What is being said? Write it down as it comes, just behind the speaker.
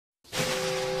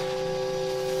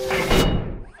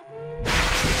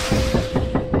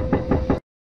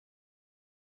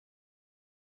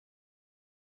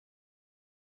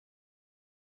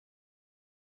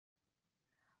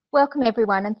Welcome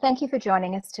everyone, and thank you for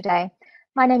joining us today.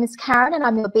 My name is Karen and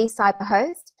I'm your BCyber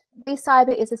host.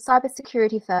 BCyber is a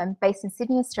cybersecurity firm based in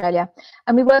Sydney, Australia,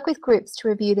 and we work with groups to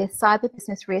review their cyber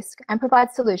business risk and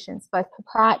provide solutions, both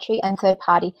proprietary and third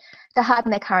party, to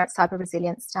harden their current cyber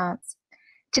resilience stance.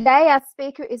 Today, our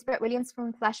speaker is Brett Williams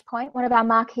from Flashpoint, one of our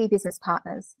marquee business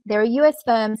partners. They're a US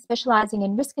firm specializing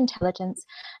in risk intelligence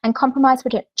and compromise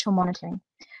credential monitoring.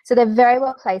 So they're very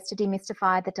well placed to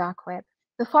demystify the dark web.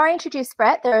 Before I introduce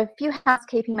Brett, there are a few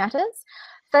housekeeping matters.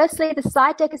 Firstly, the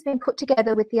slide deck has been put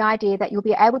together with the idea that you'll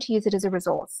be able to use it as a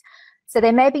resource. So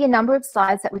there may be a number of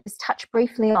slides that we just touch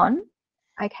briefly on.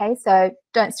 Okay, so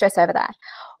don't stress over that.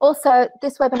 Also,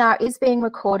 this webinar is being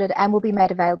recorded and will be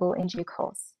made available in due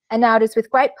course. And now it is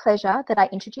with great pleasure that I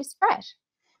introduce Brett.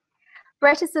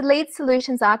 Brett is the lead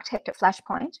solutions architect at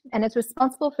Flashpoint and is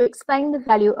responsible for explaining the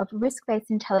value of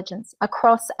risk-based intelligence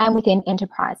across and within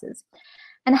enterprises,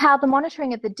 and how the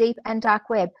monitoring of the deep and dark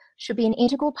web should be an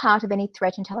integral part of any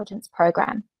threat intelligence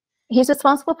program. He's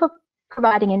responsible for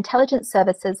providing intelligence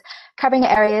services covering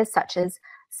areas such as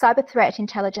cyber threat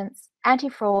intelligence,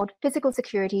 anti-fraud, physical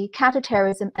security,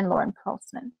 counter-terrorism, and law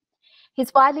enforcement.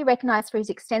 He's widely recognised for his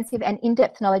extensive and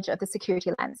in-depth knowledge of the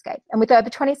security landscape, and with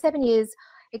over 27 years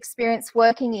experience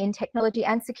working in technology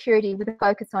and security with a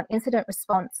focus on incident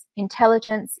response,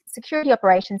 intelligence, security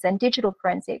operations, and digital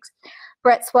forensics,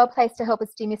 Brett's well placed to help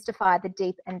us demystify the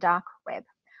deep and dark web.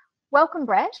 Welcome,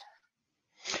 Brett.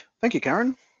 Thank you,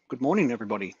 Karen. Good morning,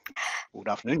 everybody. Good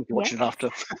afternoon if you're watching it after.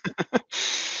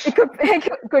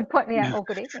 Good point, yeah, or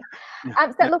good evening.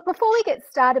 So look, before we get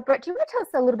started, Brett, do you want to tell us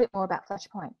a little bit more about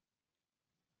Flashpoint?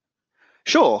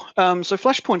 Sure. So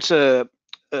Flashpoint's a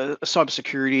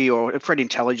cybersecurity or a threat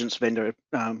intelligence vendor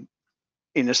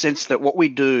in the sense that what we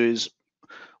do is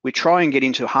we try and get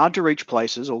into hard to reach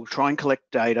places or try and collect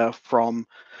data from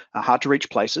hard to reach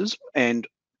places and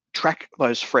track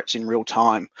those threats in real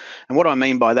time. And what I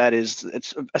mean by that is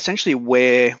it's essentially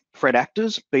where threat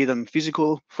actors, be them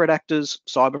physical threat actors,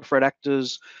 cyber threat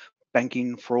actors,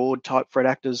 banking fraud type threat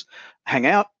actors, hang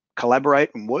out,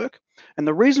 collaborate and work. And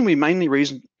the reason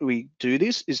we do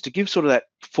this is to give sort of that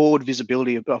forward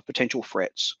visibility of potential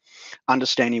threats,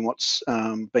 understanding what's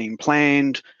being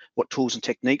planned, what tools and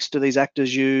techniques do these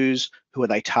actors use, who are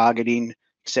they targeting,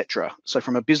 etc. So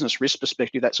from a business risk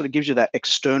perspective, that sort of gives you that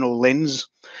external lens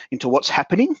into what's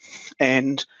happening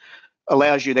and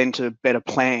allows you then to better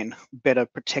plan, better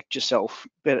protect yourself,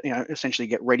 better, essentially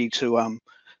get ready to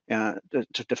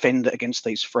defend against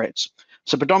these threats.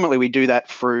 So predominantly we do that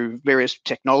through various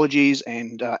technologies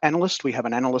and analysts. We have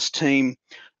an analyst team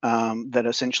that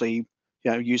essentially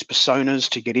use personas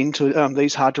to get into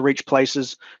these hard to reach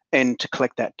places and to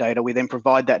collect that data. We then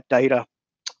provide that data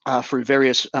through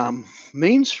various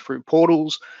means, through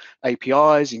portals,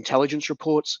 APIs, intelligence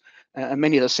reports, and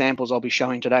many of the samples I'll be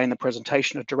showing today in the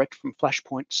presentation are direct from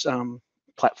Flashpoint's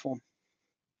platform.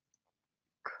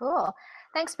 Cool.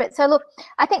 Thanks, Brett. So look,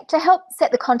 I think to help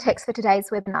set the context for today's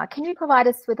webinar, can you provide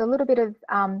us with a little bit of,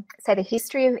 say, the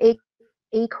history of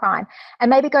e-crime and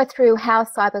maybe go through how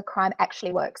cybercrime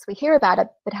actually works? We hear about it,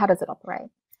 but how does it operate?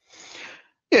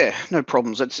 Yeah, no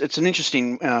problems. It's an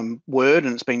interesting word,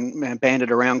 and it's been banded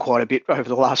around quite a bit over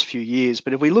the last few years.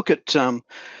 But if we look at, I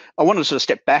wanted to sort of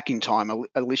step back in time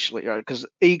initially, because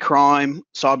e-crime,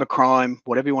 cybercrime,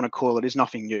 whatever you want to call it, is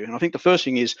nothing new. And I think the first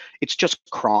thing is it's just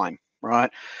crime.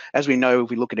 Right, as we know, if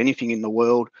we look at anything in the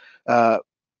world,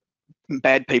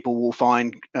 bad people will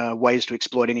find ways to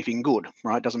exploit anything good.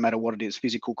 Right, doesn't matter what it is,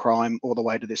 physical crime all the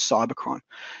way to this cybercrime.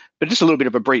 But just a little bit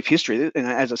of a brief history. And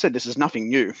as I said, this is nothing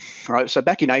new. Right, so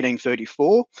back in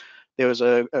 1834, there was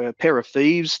a pair of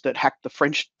thieves that hacked the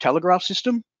French telegraph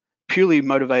system, purely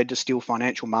motivated to steal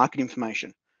financial market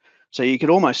information. So you could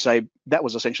almost say that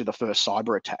was essentially the first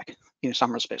cyber attack in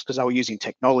some respects, because they were using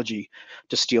technology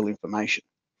to steal information.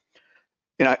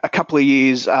 A couple of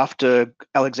years after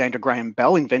Alexander Graham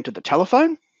Bell invented the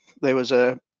telephone, there was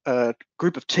a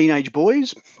group of teenage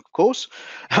boys, of course,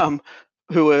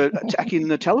 who were attacking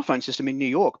the telephone system in New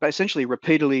York, but essentially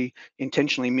repeatedly,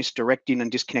 intentionally misdirecting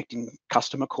and disconnecting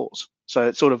customer calls. So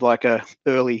it's sort of like a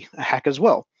early hack as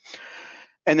well.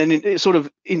 And then sort of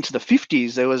into the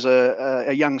 50s, there was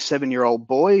a young 7-year-old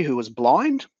boy who was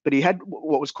blind, but he had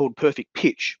what was called perfect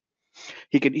pitch.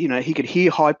 He could hear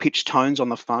high-pitched tones on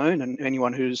the phone, and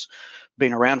anyone who's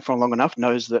been around for long enough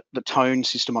knows that the tone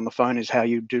system on the phone is how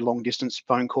you do long-distance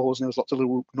phone calls, and there was lots of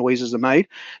little noises are made.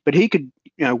 But he could,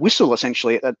 whistle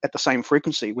essentially at the same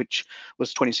frequency, which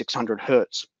was 2600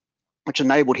 hertz, which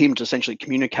enabled him to essentially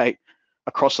communicate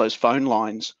across those phone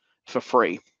lines for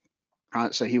free.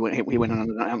 right? So he went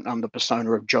under the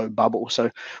persona of Joe Bubble. So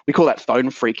we call that phone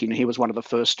phreaking. He was one of the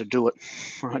first to do it,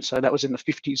 right? So that was in the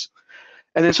 50s.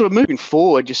 And then sort of moving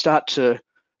forward, you start to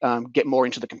get more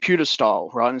into the computer style,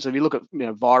 right? And so if you look at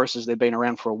viruses, they've been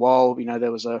around for a while.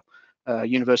 There was a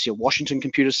University of Washington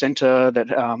computer center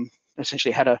that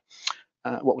essentially had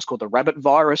what was called the rabbit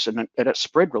virus, and it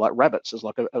spread like rabbits as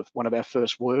like one of our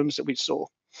first worms that we saw.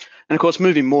 And of course,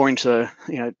 moving more into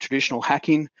traditional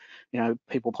hacking,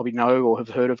 people probably know or have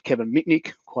heard of Kevin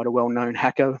Mitnick, quite a well-known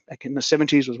hacker back in the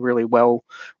 70s, was really well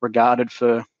regarded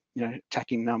for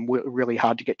attacking really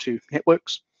hard to get to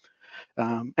networks.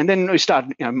 And then we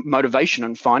started motivation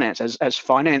and finance. As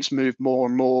finance moved more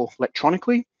and more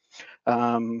electronically,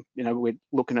 we're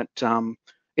looking at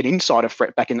an insider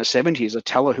threat back in the 70s, a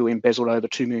teller who embezzled over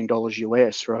 $2 million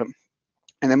US, right?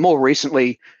 And then more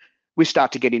recently, we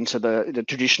start to get into the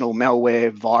traditional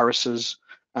malware, viruses.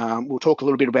 We'll talk a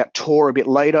little bit about Tor a bit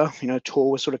later.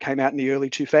 Tor sort of came out in the early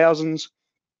 2000s.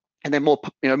 And then more,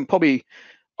 probably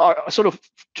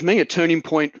to me, a turning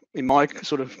point in my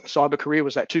sort of cyber career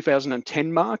was that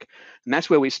 2010 mark. And that's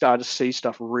where we started to see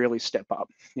stuff really step up.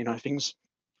 Things,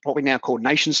 what we now call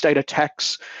nation state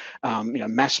attacks,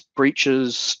 mass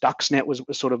breaches. Stuxnet was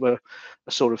sort of a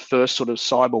first sort of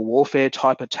cyber warfare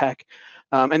type attack.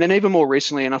 And then even more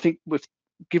recently, and I think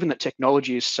given that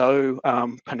technology is so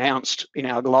pronounced in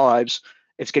our lives,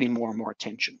 it's getting more and more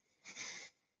attention.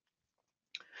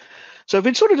 So if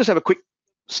we sort of just have a quick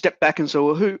step back and say,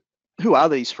 well, who are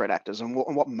these threat actors and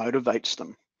what motivates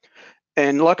them?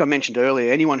 And like I mentioned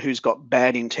earlier, anyone who's got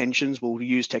bad intentions will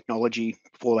use technology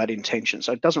for that intention.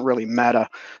 So it doesn't really matter.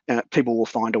 People will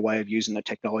find a way of using the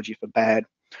technology for bad.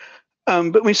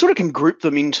 But we sort of can group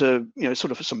them into,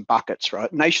 sort of some buckets,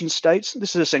 right? Nation states,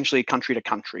 this is essentially country to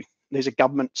country. These are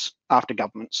governments after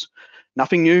governments.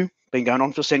 Nothing new, been going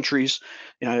on for centuries.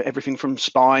 Everything from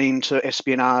spying to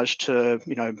espionage to,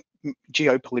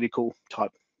 geopolitical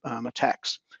type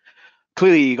attacks.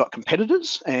 Clearly, you've got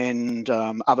competitors and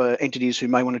other entities who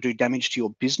may want to do damage to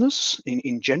your business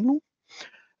in general.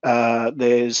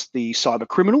 There's the cyber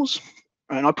criminals,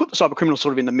 and I put the cyber criminals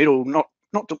sort of in the middle,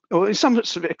 or in some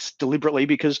respects deliberately,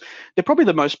 because they're probably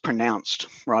the most pronounced,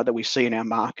 right, that we see in our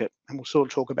market, and we'll sort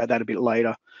of talk about that a bit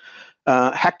later.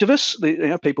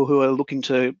 Hacktivists, people who are looking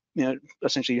to,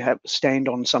 essentially stand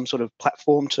on some sort of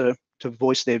platform to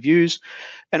voice their views.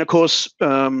 And of course,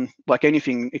 like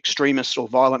anything, extremists or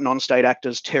violent non-state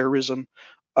actors, terrorism,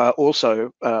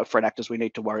 also threat actors we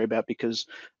need to worry about, because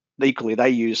equally they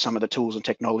use some of the tools and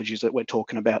technologies that we're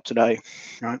talking about today,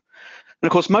 right? And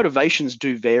of course, motivations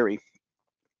do vary.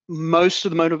 Most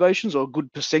of the motivations, or a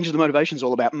good percentage of the motivations, is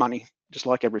all about money, just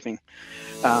like everything.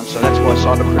 So that's why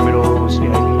cyber criminals,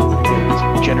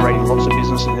 it's generating lots of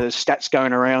business, and there's stats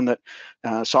going around that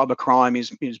cybercrime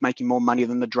is making more money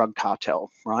than the drug cartel,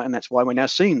 right? And that's why we're now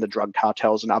seeing the drug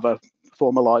cartels and other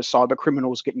formalized cyber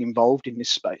criminals getting involved in this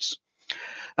space.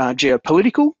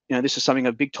 Geopolitical, this is something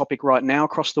a big topic right now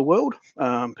across the world,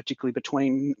 particularly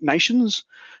between nations,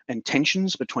 and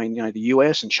tensions between the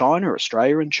US and China,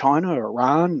 Australia and China,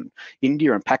 Iran,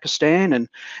 India and Pakistan, and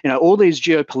all these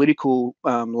geopolitical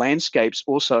landscapes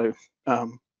also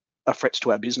are threats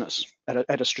to our business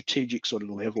at a strategic sort of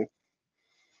level.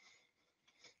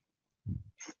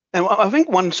 And I think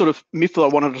one sort of myth that I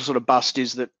wanted to sort of bust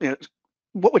is that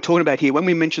what we're talking about here, when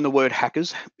we mention the word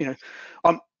hackers,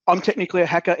 I'm technically a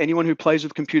hacker. Anyone who plays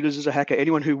with computers is a hacker.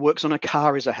 Anyone who works on a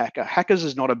car is a hacker. Hackers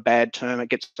is not a bad term. It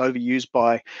gets overused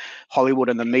by Hollywood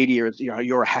and the media as,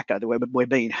 you're a hacker. We're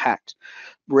being hacked.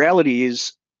 Reality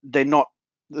is they're not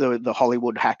the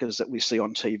Hollywood hackers that we see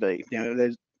on TV.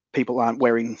 People aren't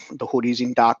wearing the hoodies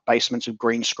in dark basements with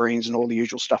green screens and all the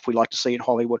usual stuff we like to see in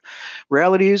Hollywood.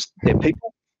 Reality is they're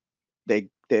people.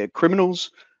 They're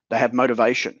criminals. They have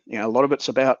motivation. A lot of it's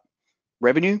about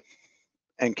revenue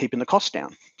and keeping the costs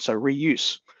down, so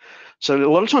reuse. So a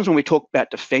lot of times when we talk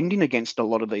about defending against a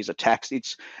lot of these attacks,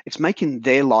 it's making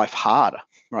their life harder,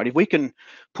 right? If we can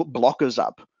put blockers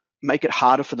up, make it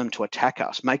harder for them to attack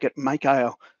us, make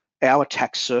our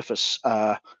attack surface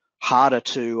harder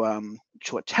to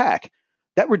attack,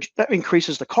 that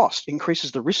increases the cost,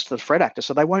 increases the risk to the threat actor,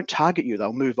 so they won't target you,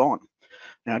 they'll move on.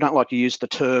 Now, I don't like to use the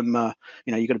term,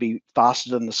 you've got to be faster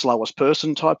than the slowest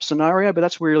person type scenario, but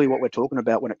that's really what we're talking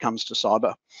about when it comes to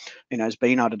cyber, is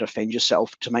being able to defend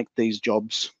yourself to make these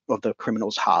jobs of the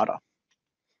criminals harder.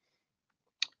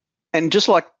 And just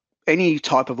like any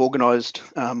type of organized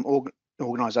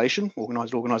organization,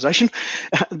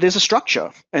 there's a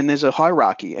structure and there's a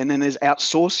hierarchy, and then there's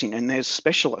outsourcing and there's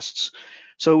specialists.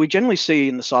 So we generally see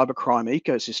in the cybercrime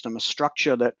ecosystem a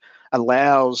structure that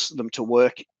allows them to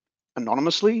work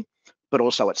anonymously, but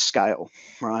also at scale,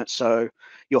 right? So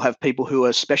you'll have people who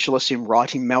are specialists in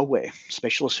writing malware,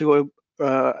 specialists who are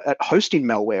at hosting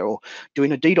malware or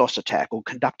doing a DDoS attack or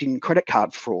conducting credit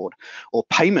card fraud or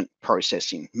payment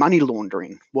processing, money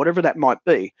laundering, whatever that might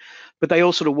be. But they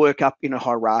all sort of work up in a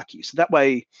hierarchy. So that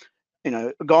way,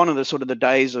 gone are the sort of the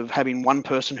days of having one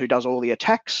person who does all the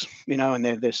attacks, and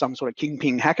there's some sort of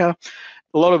kingpin hacker.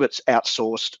 A lot of it's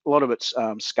outsourced, a lot of it's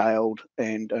scaled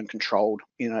and controlled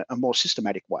in a more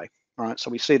systematic way. Right,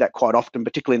 so we see that quite often,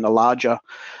 particularly in the larger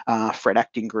threat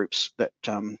acting groups that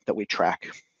we track.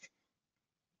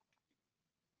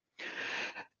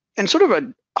 And sort of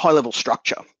a high-level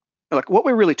structure, like what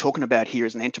we're really talking about here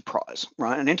is an enterprise,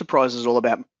 right? An enterprise is all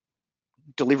about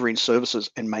delivering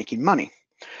services and making money.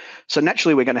 So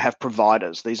naturally, we're going to have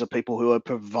providers. These are people who are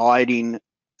providing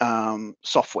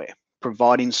software,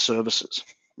 providing services,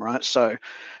 right? So,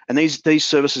 and these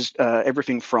services,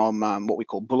 everything from what we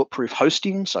call bulletproof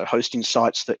hosting, so hosting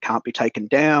sites that can't be taken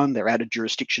down, they're out of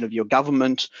jurisdiction of your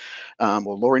government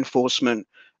or law enforcement,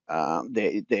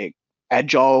 they're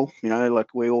agile, like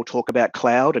we all talk about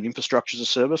cloud and infrastructure as a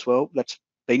service. Well, that's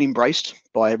been embraced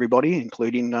by everybody,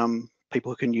 including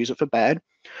people who can use it for bad.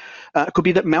 It could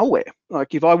be that malware,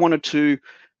 like if I wanted to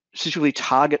specifically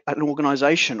target an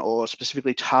organization or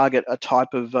specifically target a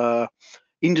type of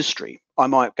industry, I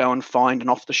might go and find an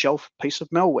off-the-shelf piece of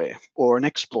malware or an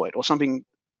exploit or something,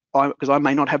 because I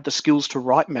may not have the skills to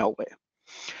write malware.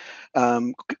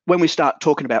 When we start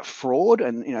talking about fraud,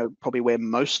 and probably where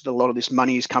a lot of this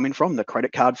money is coming from, the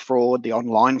credit card fraud, the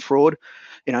online fraud,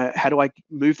 how do I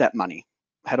move that money?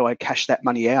 How do I cash that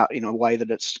money out in a way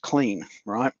that it's clean,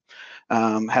 right?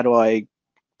 How do I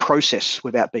process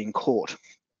without being caught?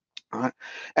 Right?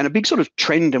 And a big sort of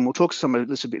trend, and we'll talk some of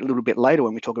this a little bit later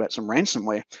when we talk about some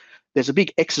ransomware, there's a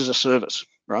big X as a service,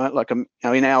 right? Like in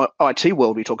our IT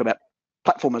world, we talk about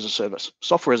platform as a service,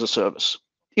 software as a service,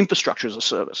 infrastructure as a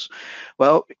service.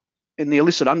 Well, in the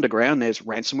illicit underground, there's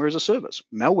ransomware as a service,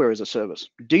 malware as a service,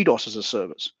 DDoS as a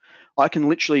service. I can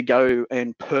literally go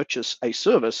and purchase a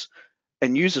service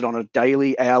and use it on a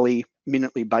daily, hourly,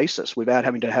 minutely basis without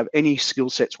having to have any skill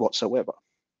sets whatsoever.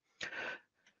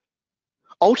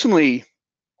 Ultimately,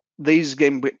 these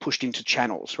get pushed into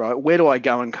channels, right? Where do I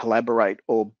go and collaborate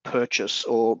or purchase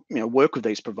or work with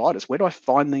these providers? Where do I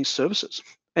find these services?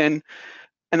 And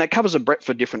that covers a breadth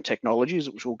of different technologies,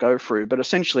 which we'll go through. But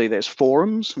essentially, there's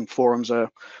forums, and forums are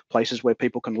places where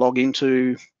people can log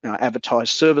into,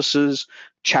 advertise services,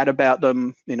 chat about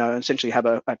them, essentially have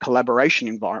a collaboration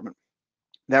environment.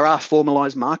 There are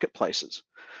formalized marketplaces,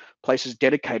 places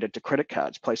dedicated to credit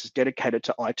cards, places dedicated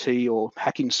to IT or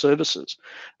hacking services,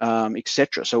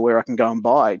 etc. So where I can go and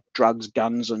buy drugs,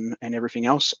 guns, and everything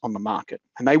else on the market.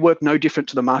 And they work no different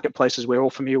to the marketplaces we're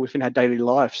all familiar with in our daily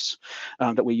lives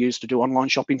that we use to do online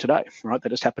shopping today, right? They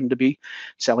just happen to be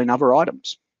selling other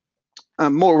items.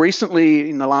 More recently,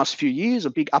 in the last few years, a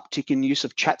big uptick in use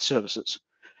of chat services.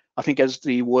 I think as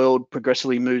the world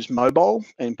progressively moves mobile,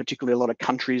 and particularly a lot of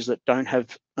countries that don't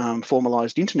have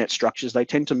formalized internet structures, they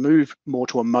tend to move more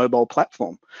to a mobile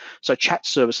platform. So chat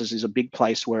services is a big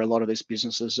place where a lot of these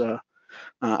businesses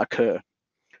occur.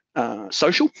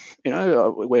 Social,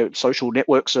 where social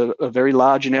networks are very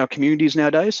large in our communities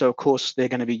nowadays. So of course they're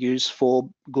going to be used for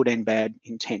good and bad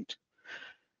intent.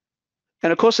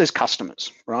 And of course there's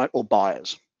customers, right, or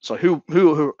buyers. So who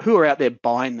are out there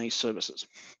buying these services?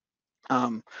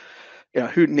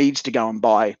 Who needs to go and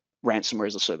buy ransomware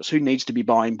as a service? Who needs to be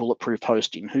buying bulletproof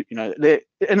hosting? And it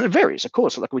varies, of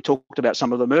course. Like we talked about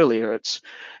some of them earlier. It's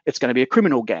going to be a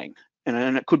criminal gang,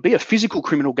 and it could be a physical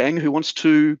criminal gang who wants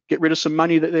to get rid of some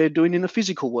money that they're doing in the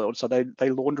physical world, so they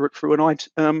launder it through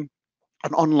an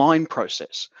online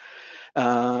process.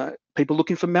 People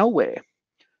looking for malware.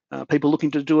 People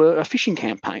looking to do a phishing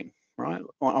campaign. Right?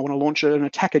 I want to launch an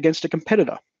attack against a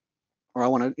competitor. Or I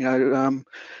want to,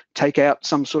 take out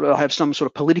I have some sort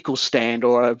of political stand,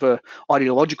 or I have an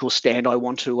ideological stand I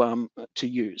want to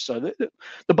use. So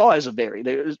the buyers are varied.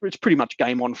 It's pretty much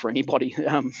game on for anybody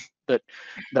that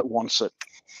wants it.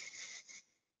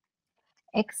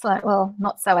 Excellent. Well,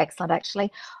 not so excellent,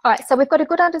 actually. All right, so we've got a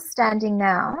good understanding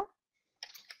now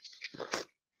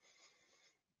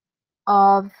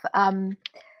of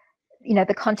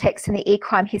the context and the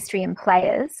e-crime history and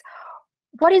players.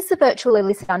 What is the virtual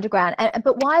illicit underground,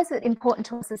 but why is it important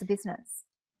to us as a business?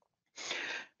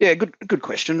 Yeah, good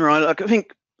question, right? Like, I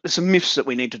think there's some myths that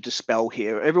we need to dispel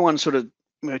here. Everyone sort of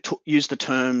use the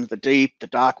term the deep, the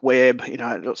dark web.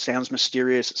 It sounds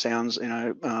mysterious. It sounds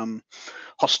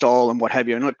hostile and what have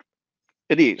you. And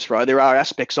it is, right? There are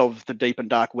aspects of the deep and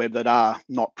dark web that are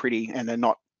not pretty, and they're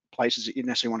not places that you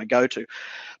necessarily want to go to.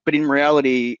 But in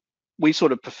reality, we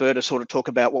sort of prefer to sort of talk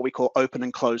about what we call open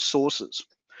and closed sources.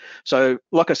 So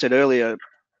like I said earlier,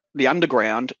 the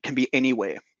underground can be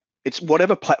anywhere. It's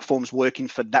whatever platform's working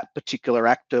for that particular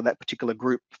actor, that particular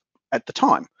group at the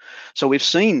time. So we've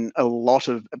seen a lot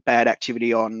of bad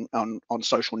activity on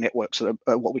social networks that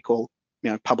are what we call,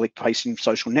 public-facing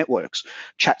social networks,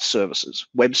 chat services,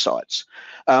 websites,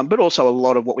 but also a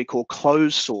lot of what we call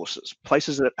closed sources,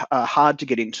 places that are hard to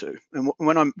get into. And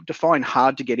when I define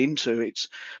hard to get into, it's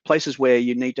places where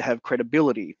you need to have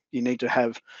credibility. You need to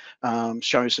have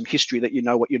shown some history that you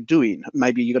know what you're doing.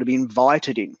 Maybe you've got to be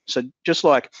invited in. So just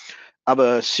like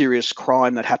other serious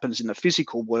crime that happens in the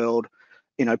physical world,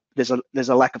 there's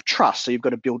a lack of trust. So you've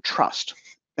got to build trust.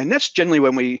 And that's generally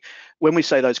when we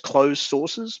say those closed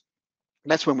sources,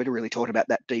 that's when we're really talking about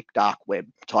that deep dark web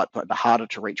type, the harder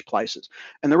to reach places.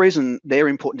 And the reason they're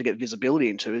important to get visibility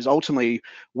into is ultimately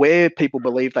where people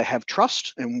believe they have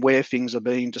trust and where things are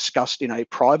being discussed in a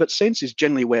private sense is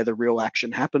generally where the real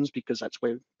action happens, because that's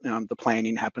where the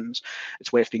planning happens.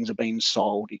 It's where things are being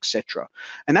sold, etc.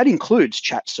 And that includes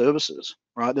chat services,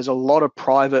 right? There's a lot of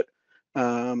private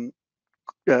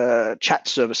chat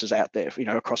services out there,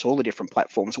 across all the different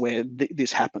platforms where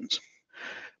this happens.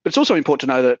 But it's also important to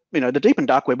know that, the deep and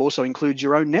dark web also includes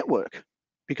your own network,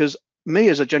 because me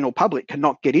as a general public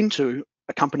cannot get into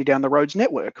a company down the road's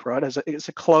network, right? It's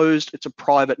a closed, it's a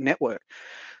private network.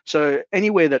 So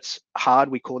anywhere that's hard,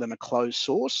 we call them a closed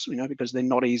source, because they're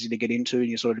not easy to get into and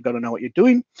you sort of got to know what you're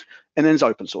doing. And then there's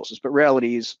open sources. But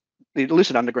reality is the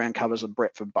illicit underground covers the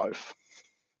breadth of both.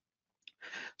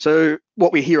 So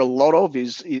what we hear a lot of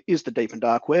is the deep and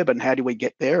dark web, and how do we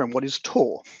get there, and what is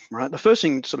Tor, right? The first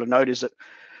thing to sort of note is that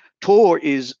Tor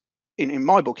is, in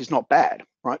my book, is not bad,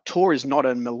 right? Tor is not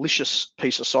a malicious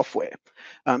piece of software.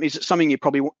 Is it something you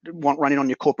probably want running on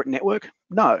your corporate network?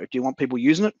 No. Do you want people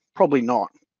using it? Probably not.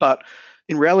 But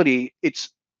in reality, it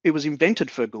was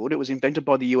invented for good. It was invented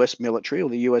by the US military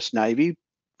or the US Navy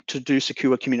to do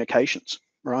secure communications,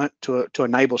 right? To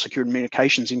enable secure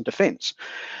communications in defense.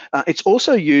 It's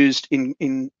also used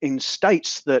in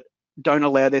states that don't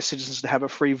allow their citizens to have a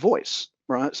free voice,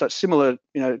 right? So it's similar,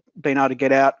 being able to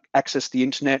get out, access the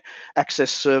internet,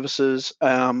 access services,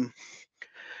 and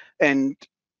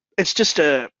it's just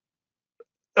a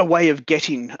way of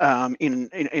getting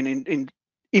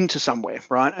into somewhere,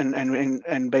 right?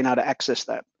 And being able to access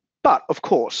that. But of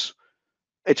course,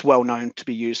 it's well known to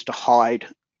be used to hide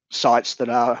sites that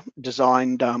are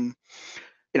designed,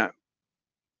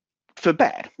 for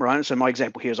bad, right? So my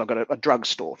example here is I've got a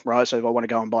drugstore, right? So if I want to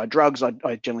go and buy drugs, I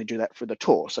generally do that through the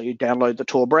Tor. So you download the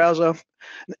Tor browser,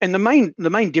 and the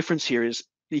main difference here is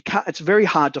it's very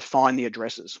hard to find the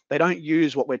addresses. They don't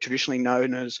use what we're traditionally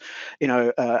known as,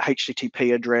 a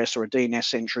HTTP address or a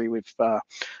DNS entry with,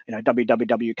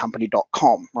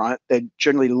 www.company.com, right? They're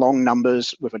generally long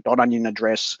numbers with a .onion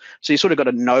address. So you sort of got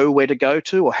to know where to go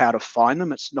to or how to find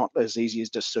them. It's not as easy as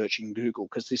just searching Google,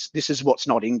 because this is what's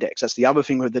not indexed. That's the other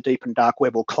thing with the deep and dark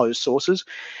web or closed sources.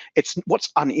 It's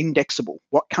what's unindexable.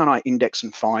 What can't I index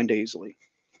and find easily?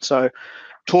 So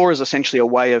Tor is essentially a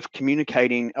way of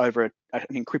communicating over an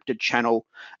encrypted channel.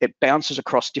 It bounces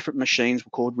across different machines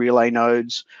called relay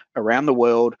nodes around the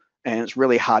world, and it's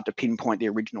really hard to pinpoint the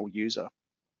original user.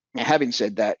 Now, having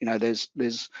said that,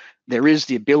 there is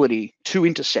the ability to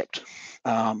intercept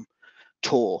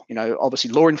Tor.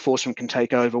 Obviously law enforcement can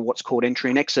take over what's called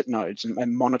entry and exit nodes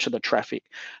and monitor the traffic.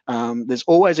 There's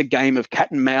always a game of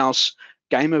cat and mouse,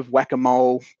 game of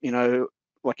whack-a-mole,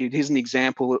 like here's an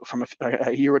example from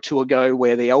a year or two ago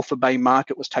where the Alpha Bay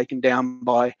market was taken down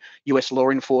by US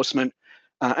law enforcement.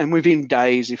 And within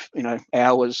days, if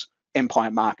hours,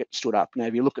 Empire Market stood up. Now,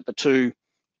 if you look at the two,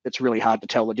 it's really hard to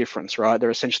tell the difference, right?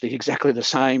 They're essentially exactly the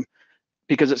same,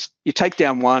 because you take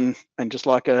down one and just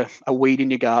like a weed in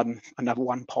your garden, another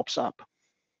one pops up.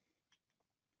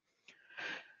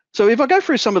 So if I go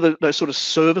through some of those sort of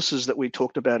services that we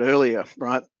talked about earlier,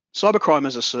 right? Cybercrime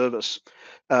as a service.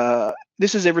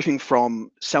 This is everything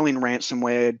from selling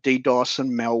ransomware, DDoS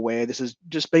and malware. This is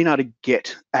just being able to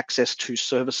get access to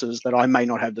services that I may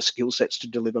not have the skill sets to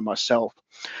deliver myself.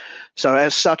 So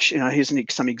as such, here's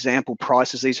some example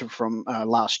prices. These are from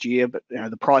last year, but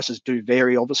the prices do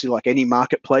vary, obviously, like any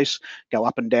marketplace, go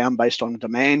up and down based on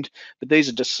demand. But these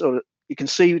are just sort of, you can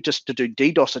see, just to do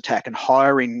DDoS attack and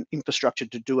hiring infrastructure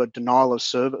to do a denial of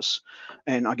service.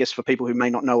 And I guess for people who may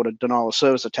not know what a denial of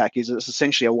service attack is, it's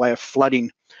essentially a way of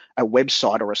flooding a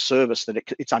website or a service that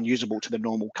it's unusable to the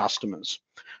normal customers,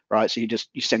 right? So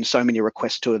you send so many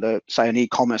requests to say an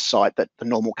e-commerce site that the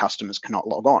normal customers cannot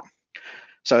log on.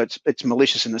 So it's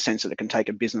malicious in the sense that it can take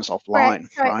a business offline,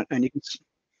 right? And you can,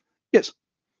 yes.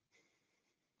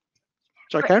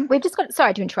 Sorry, Karen? We've just got,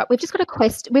 sorry to interrupt, we've just got a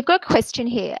question. We've got a question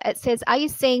here. It says, are you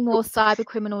seeing more cyber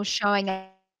criminals showing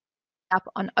up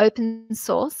on open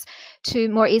source to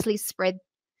more easily spread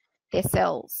their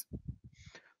cells?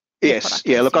 Yes.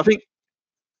 Yeah. Look, I think,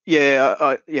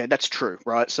 yeah, yeah, that's true,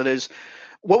 right? So there's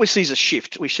what we see is a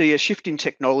shift. We see a shift in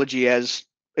technology as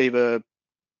either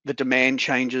the demand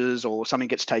changes or something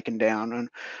gets taken down. And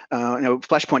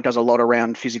Flashpoint does a lot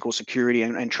around physical security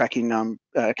and tracking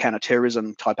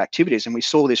counterterrorism type activities. And we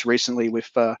saw this recently with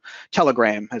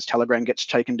Telegram. As Telegram gets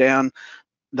taken down,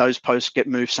 those posts get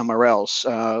moved somewhere else.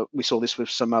 We saw this with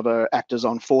some other actors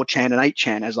on 4chan and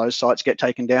 8chan. As those sites get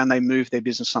taken down, they move their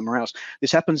business somewhere else.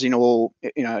 This happens in all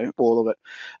of it.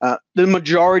 The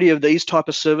majority of these type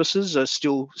of services are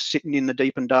still sitting in the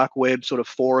deep and dark web sort of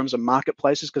forums and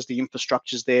marketplaces because the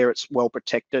infrastructure's there. It's well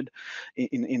protected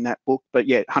in that book. But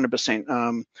yeah,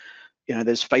 100%.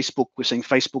 There's Facebook. We're seeing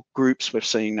Facebook groups. We've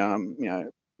seen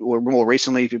or more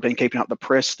recently, if you've been keeping up the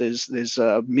press, there's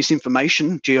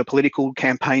misinformation, geopolitical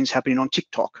campaigns happening on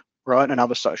TikTok, right, and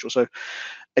other social. So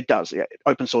it does. Yeah,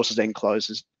 open source is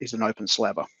enclosed is an open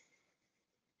slather.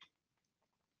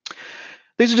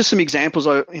 These are just some examples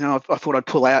I thought I'd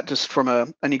pull out just from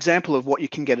an example of what you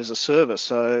can get as a service.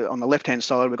 So on the left-hand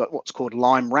side, we've got what's called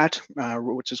LimeRat,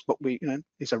 which is what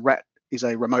is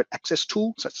a remote access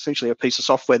tool. So it's essentially a piece of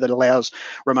software that allows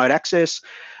remote access.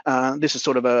 This is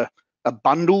sort of a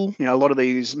bundle. A lot of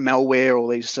these malware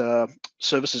or these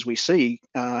services we see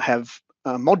have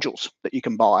modules that you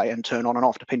can buy and turn on and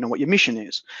off depending on what your mission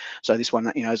is. So this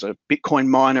one, is a Bitcoin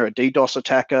miner, a DDoS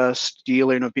attacker,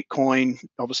 stealing of Bitcoin.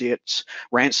 Obviously, it's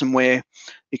ransomware,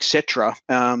 etc.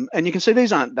 And you can see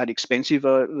these aren't that expensive.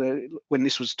 When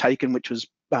this was taken, which was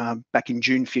back in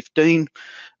June 15,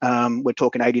 we're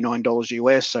talking $89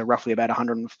 US, so roughly about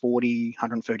 $140,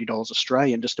 $130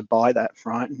 Australian just to buy that,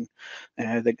 right?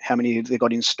 And how many they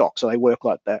got in stock, so they work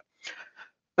like that.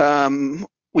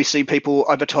 We see people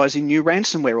advertising new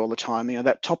ransomware all the time.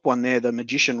 That top one there, the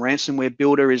Magician Ransomware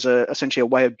Builder, is essentially a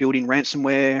way of building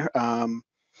ransomware.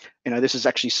 This is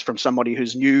actually from somebody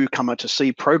who's newcomer to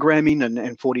C programming,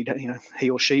 and 40, he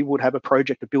or she would have a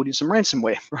project of building some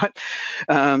ransomware,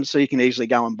 right? So you can easily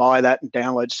go and buy that and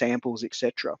download samples,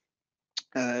 etc.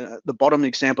 The bottom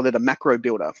example there, the Macro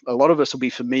Builder. A lot of us will be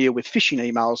familiar with phishing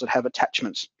emails that have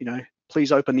attachments.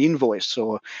 Please open the invoice,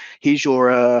 or here's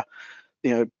your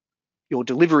your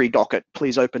delivery docket,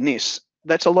 please open this.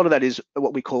 A lot of that is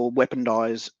what we call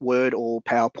weaponized Word or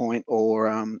PowerPoint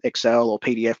or Excel or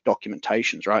PDF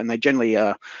documentations, right? And they generally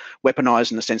are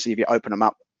weaponized in the sense that if you open them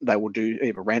up, they will do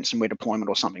either ransomware deployment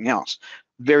or something else.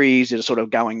 Very easy to sort of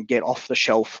go and get off the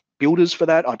shelf builders for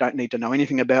that. I don't need to know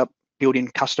anything about building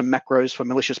custom macros for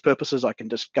malicious purposes. I can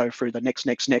just go through the next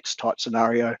type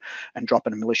scenario and drop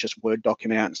in a malicious Word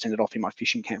document out and send it off in my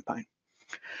phishing campaign.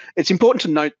 It's important to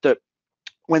note that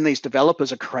when these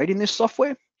developers are creating this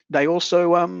software, they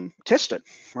also test it,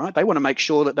 right? They want to make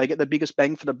sure that they get the biggest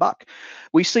bang for the buck.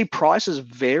 We see prices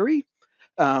vary,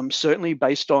 certainly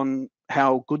based on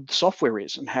how good the software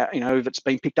is and how, if it's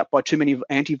been picked up by too many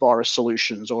antivirus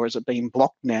solutions, or is it being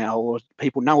blocked now, or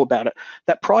people know about it.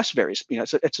 That price varies.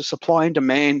 It's a supply and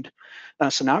demand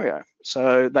scenario.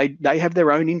 So they have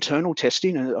their own internal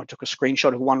testing, and I took a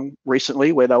screenshot of one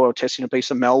recently where they were testing a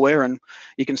piece of malware, and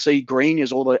you can see green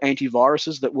is all the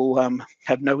antiviruses that will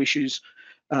have no issues,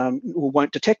 or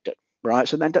won't detect it, right?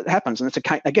 So that happens, and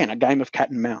it's again a game of cat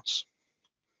and mouse.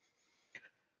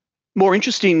 More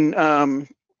interesting,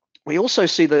 we also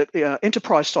see the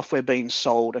enterprise software being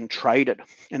sold and traded,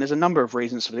 and there's a number of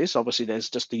reasons for this. Obviously,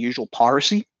 there's just the usual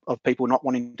piracy of people not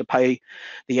wanting to pay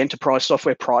the enterprise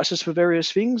software prices for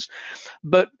various things.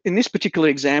 But in this particular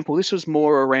example, this was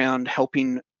more around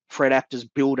helping threat actors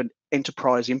build an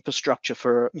enterprise infrastructure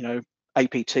for,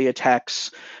 APT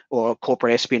attacks or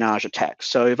corporate espionage attacks.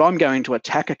 So if I'm going to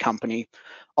attack a company,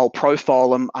 I'll profile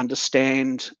them,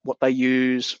 understand what they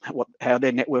use, how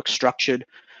their network's structured.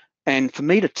 And for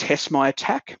me to test my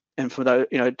attack, and for the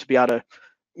to be able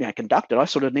to conduct it, I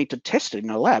sort of need to test it in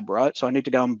a lab, right? So I need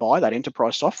to go and buy that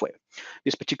enterprise software.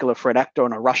 This particular threat actor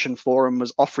on a Russian forum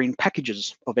was offering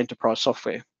packages of enterprise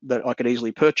software that I could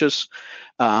easily purchase,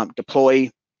 deploy,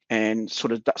 and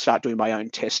sort of start doing my own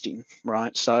testing,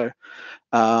 right? So,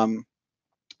 and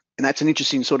that's an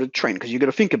interesting sort of trend, because you've got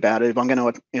to think about it. If I'm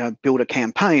going to build a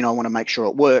campaign, I want to make sure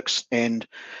it works, and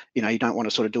you don't want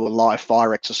to sort of do a live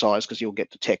fire exercise because you'll get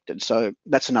detected. So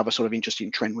that's another sort of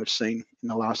interesting trend we've seen in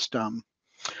the last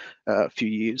few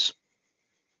years.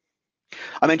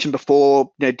 I mentioned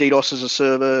before, DDoS as a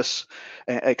service,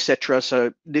 etc.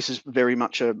 So this is very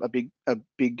much a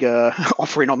big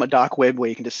offering on the dark web, where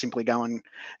you can just simply go and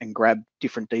grab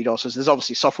different DDoSes. There's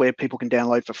obviously software people can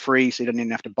download for free, so you don't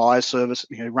even have to buy a service.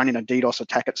 Running a DDoS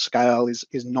attack at scale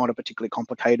is not a particularly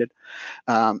complicated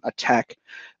attack.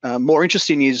 More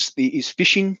interesting is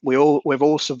phishing. We've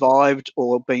all survived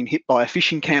or been hit by a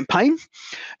phishing campaign,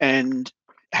 and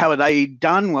how are they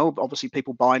done? Well, obviously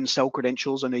people buy and sell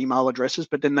credentials and email addresses,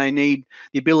 but then they need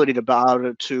the ability to be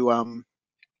able to,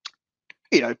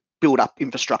 build up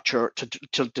infrastructure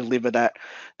to deliver that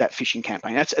phishing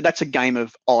campaign. That's a game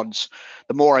of odds.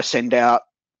 The more I send out,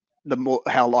 the more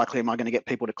how likely am I going to get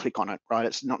people to click on it, right?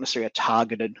 It's not necessarily a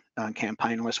targeted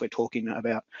campaign unless we're talking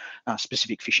about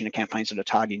specific phishing campaigns that are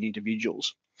targeting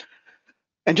individuals.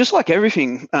 And just like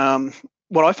everything,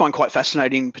 what I find quite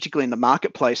fascinating, particularly in the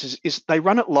marketplace, is they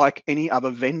run it like any other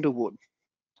vendor would.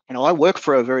 I work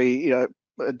for a very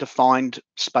defined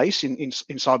space in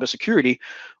cybersecurity.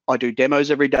 I do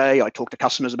demos every day. I talk to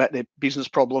customers about their business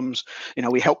problems.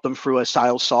 We help them through a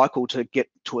sales cycle to get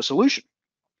to a solution.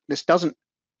 This doesn't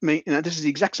mean, this is the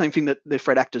exact same thing that the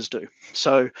threat actors do.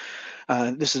 So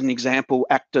this is an example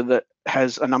actor that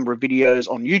has a number of videos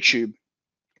on YouTube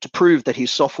to prove that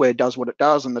his software does what it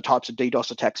does and the types of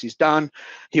DDoS attacks he's done.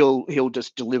 He'll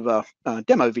just deliver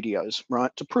demo videos,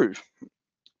 right, to prove.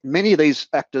 Many of these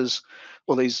actors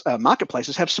or these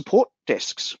marketplaces have support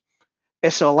desks,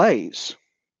 SLAs,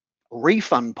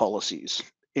 refund policies.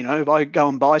 If I go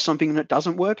and buy something and it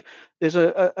doesn't work, there's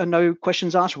a no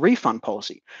questions asked refund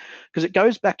policy, because it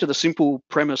goes back to the simple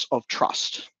premise of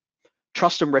trust.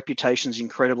 Trust and reputation is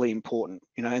incredibly important,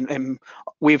 and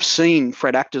we've seen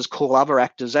threat actors call other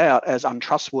actors out as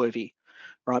untrustworthy,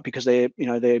 right? Because they're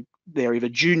either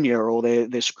junior or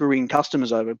they're screwing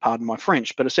customers over, pardon my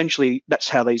French, but essentially that's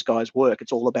how these guys work.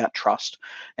 It's all about trust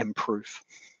and proof.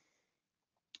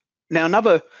 Now,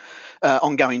 another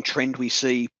ongoing trend we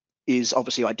see is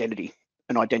obviously identity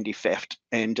and identity theft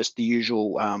and just the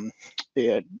usual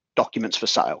documents for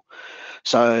sale.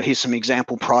 So here's some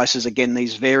example prices. Again,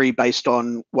 these vary based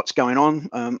on what's going on.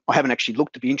 I haven't actually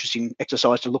looked. It'd be an interesting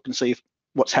exercise to look and see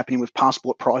what's happening with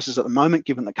passport prices at the moment,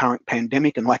 given the current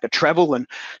pandemic and lack of travel and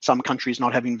some countries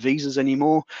not having visas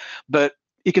anymore. But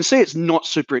you can see it's not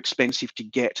super expensive to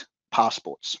get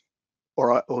passports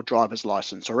or driver's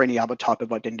license or any other type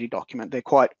of identity document. They're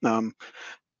quite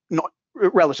not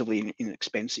relatively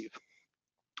inexpensive.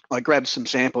 I grabbed some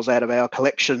samples out of our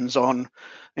collections on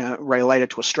related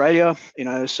to Australia.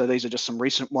 So these are just some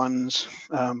recent ones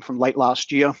from late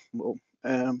last year,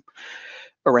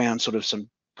 around sort of some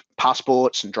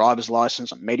passports and driver's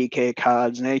license and Medicare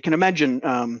cards. Now you can imagine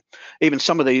even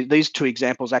some of these two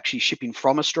examples actually shipping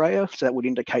from Australia. So that would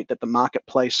indicate that the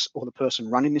marketplace or the person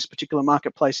running this particular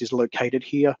marketplace is located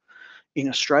here in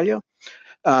Australia,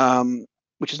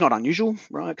 which is not unusual,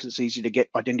 right? Because it's easy to get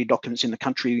identity documents in the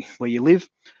country where you live.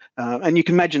 And you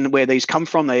can imagine where these come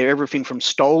from. They're everything from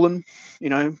stolen,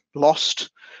 lost,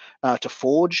 to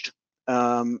forged,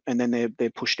 and then they're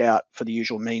pushed out for the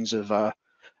usual means of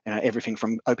everything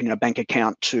from opening a bank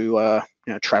account to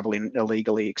traveling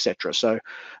illegally, etc. So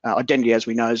identity, as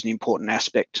we know, is an important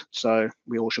aspect. So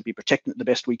we all should be protecting it the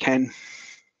best we can.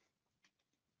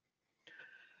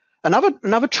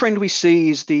 Another trend we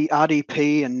see is the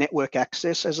RDP and network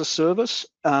access as a service.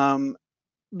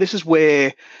 This is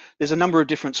where there's a number of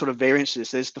different sort of variants.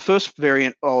 There's the first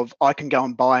variant of I can go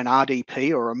and buy an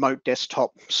RDP or a remote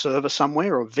desktop server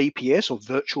somewhere, or VPS or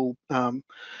virtual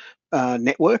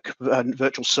network,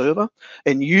 virtual server,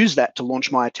 and use that to launch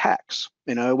my attacks.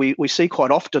 We see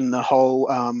quite often the whole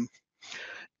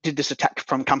did this attack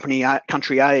from country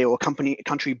A or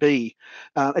country B.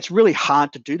 It's really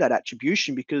hard to do that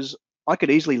attribution, because I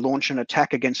could easily launch an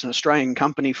attack against an Australian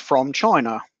company from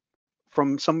China,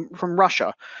 from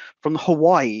Russia, from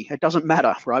Hawaii. It doesn't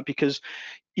matter, right? Because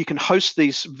you can host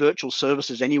these virtual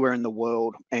services anywhere in the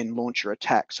world and launch your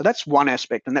attack. So that's one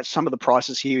aspect, and that's some of the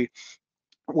prices here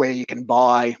where you can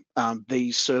buy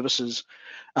these services.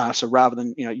 So rather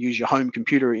than use your home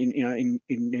computer in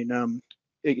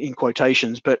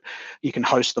quotations, but you can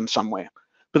host them somewhere.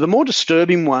 But the more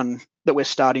disturbing one that we're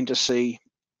starting to see,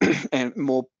 and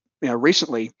more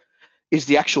recently, is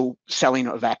the actual selling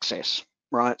of access.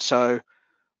 Right. So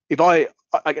if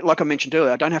like I mentioned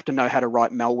earlier, I don't have to know how to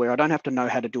write malware. I don't have to know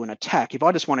how to do an attack. If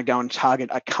I just want to go and target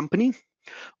a company,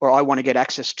 or I want to get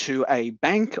access to a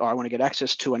bank, or I want to get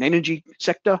access to an energy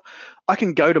sector, I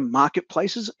can go to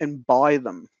marketplaces and buy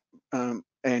them, and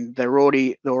they're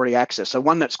already accessed. So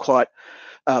one that's quite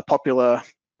popular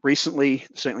recently,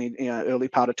 certainly early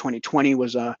part of 2020,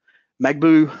 was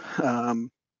Magbu.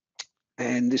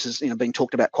 and this is being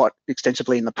talked about quite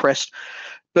extensively in the press.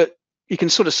 But you can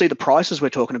sort of see the prices we're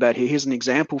talking about here. Here's an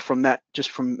example from that,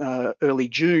 just from early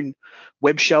June.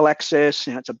 Web shell access,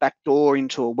 it's a backdoor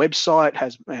into a website,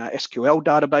 has SQL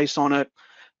database on it.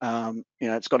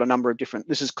 It's got a number of different,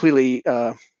 this is clearly,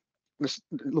 this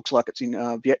looks like it's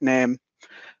in Vietnam.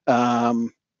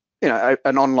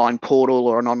 An online portal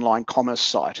or an online commerce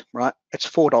site, right? It's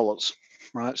 $4,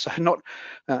 right? So not,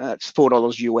 it's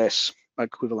 $4 US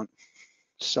equivalent.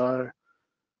 So,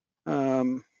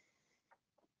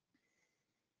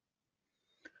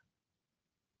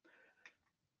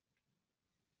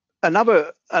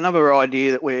 another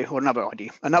idea that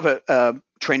another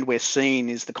trend we're seeing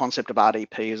is the concept of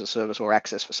RDP as a service, or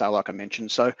access for sale, like I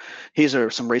mentioned. So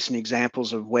here's some recent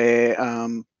examples of where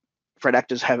threat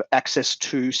actors have access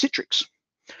to Citrix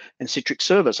and Citrix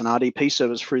service, an RDP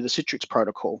service through the Citrix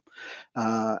protocol.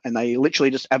 And they literally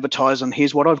just advertise on,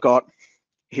 here's what I've got,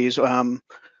 here's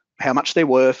how much they're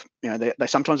worth. They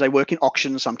sometimes they work in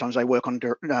auctions, sometimes they work on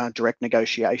direct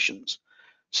negotiations.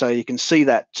 So you can see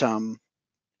that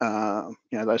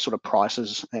those sort of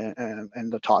prices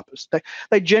and the types.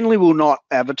 They generally will not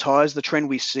advertise. The trend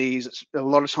we see is a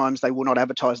lot of times they will not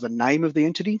advertise the name of the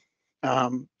entity.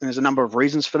 And there's a number of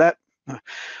reasons for that.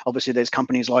 Obviously, there's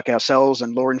companies like ourselves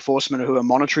and law enforcement who are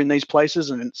monitoring these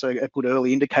places, and it's a good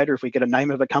early indicator. If we get a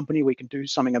name of a company, we can do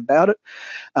something about it.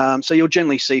 So you'll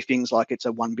generally see things like it's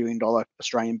a $1 billion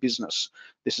Australian business.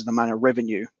 This is the amount of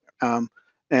revenue.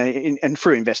 And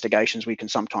through investigations, we can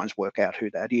sometimes work out who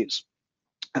that is.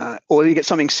 Or you get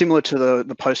something similar to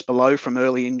the post below from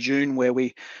early in June, where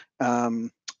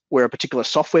where a particular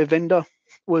software vendor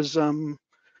was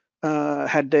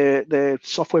had their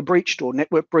software breached or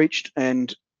network breached,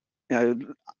 and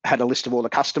had a list of all the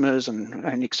customers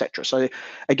and etc. So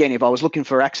again, if I was looking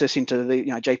for access into the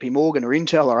JP Morgan or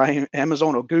Intel or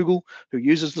Amazon or Google, who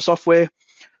uses the software,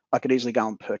 I could easily go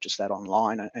and purchase that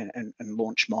online and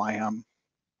launch my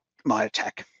my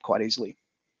attack quite easily.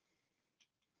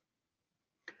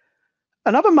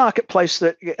 Another marketplace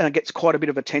that gets quite a bit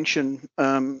of attention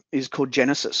is called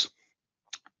Genesis.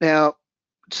 Now,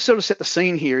 to sort of set the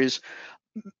scene here, is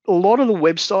a lot of the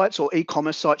websites or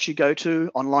e-commerce sites you go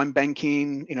to, online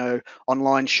banking,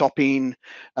 online shopping,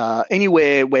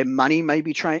 anywhere where money may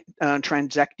be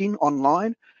transacting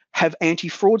online, have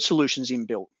anti-fraud solutions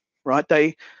inbuilt, right?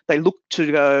 They look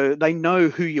to go, they know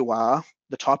who you are,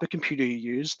 the type of computer you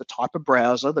use, the type of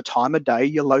browser, the time of day,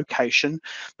 your location,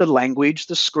 the language,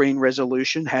 the screen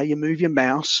resolution, how you move your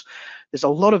mouse. There's a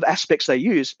lot of aspects they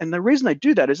use, and the reason they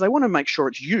do that is they want to make sure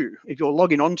it's you. If you're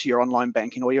logging onto your online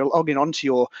banking or you're logging onto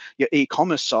your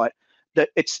e-commerce site, that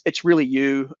it's really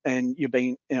you, and you're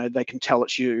being, they can tell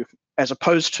it's you, as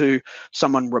opposed to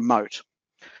someone remote.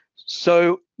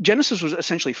 So Genesis was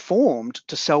essentially formed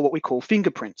to sell what we call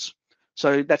fingerprints.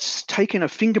 So that's taking a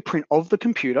fingerprint of the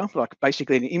computer, like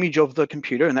basically an image of the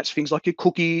computer, and that's things like your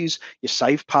cookies, your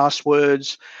saved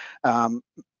passwords,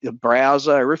 the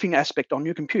browser, everything aspect on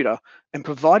your computer, and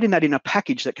providing that in a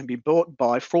package that can be bought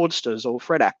by fraudsters or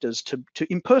threat actors to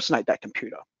impersonate that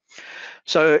computer.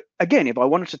 So again, if I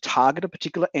wanted to target a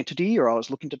particular entity, or I was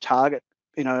looking to target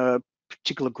a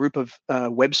particular group of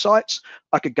websites,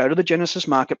 I could go to the Genesis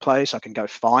marketplace. I can go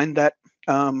find that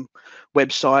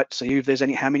website, see if there's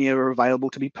how many are available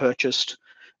to be purchased,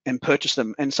 and purchase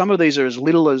them. And some of these are as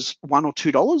little as $1 or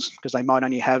 $2, because they might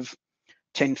only have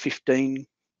 10, 15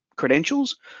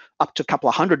 credentials, up to a couple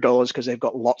of $100 because they've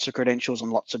got lots of credentials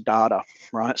and lots of data,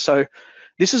 right? So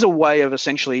this is a way of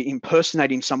essentially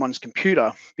impersonating someone's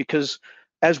computer, because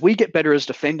as we get better as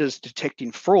defenders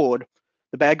detecting fraud,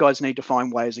 the bad guys need to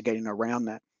find ways of getting around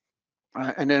that.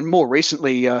 And then more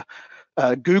recently,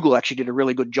 Google actually did a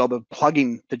really good job of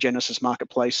plugging the Genesis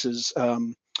Marketplace's plugins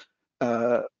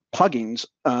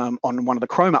on one of the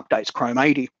Chrome updates, Chrome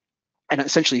 80, and it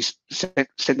essentially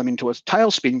sent them into a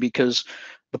tailspin because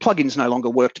the plugins no longer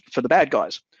worked for the bad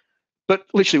guys. But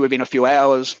literally within a few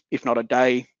hours, if not a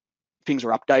day, things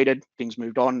were updated, things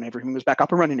moved on, and everything was back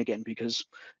up and running again, because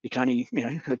you can only,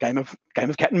 a game of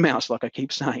cat and mouse, like I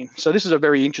keep saying. So this is a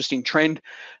very interesting trend,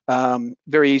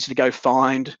 very easy to go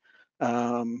find,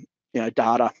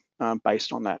 data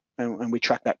based on that, and we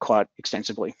track that quite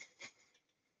extensively.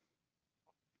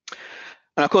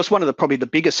 And of course, one of probably the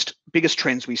biggest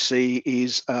trends we see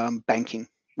is banking,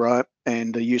 right,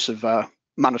 and the use of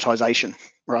monetization,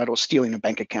 right, or stealing of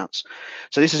bank accounts.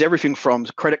 So this is everything from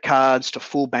credit cards to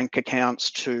full bank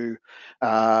accounts to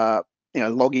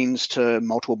logins to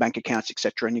multiple bank accounts,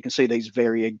 etc. And you can see these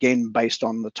vary again based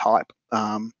on the type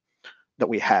that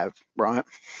we have, right?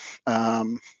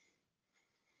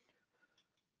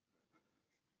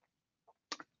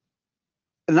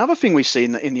 Another thing we see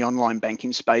in the online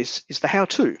banking space is the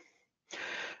how-to.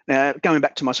 Now, going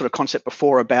back to my sort of concept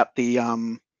before about the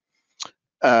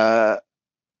the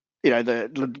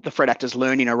threat actors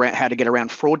learning around how to get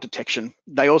around fraud detection,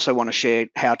 they also want to share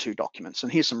how-to documents.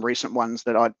 And here's some recent ones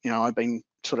that I've been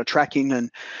sort of tracking. And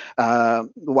the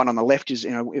one on the left is,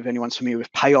 if anyone's familiar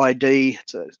with PayID,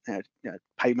 it's a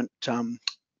payment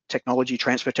technology,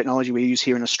 transfer technology we use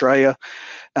here in Australia.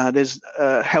 There's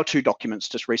how-to documents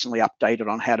just recently updated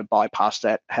on how to bypass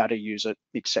that, how to use it,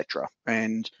 etc.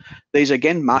 And these,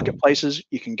 again, marketplaces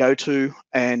you can go to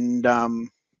and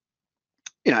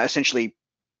essentially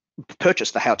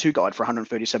purchase the how-to guide for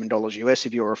 $137 US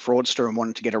if you're a fraudster and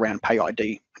wanted to get around PayID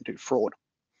and do fraud.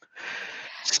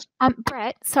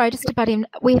 Brett, sorry, just to butt in,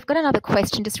 we've got another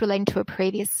question just relating to a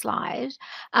previous slide.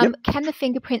 Yep. Can the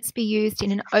fingerprints be used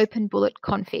in an open bullet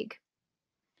config?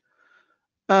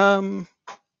 That's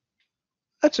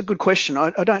a good question.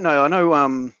 I don't know. I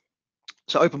know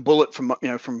so Open Bullet from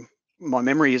my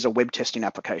memory is a web testing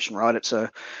application, right? It's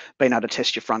being able to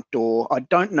test your front door. I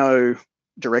don't know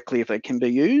directly if it can be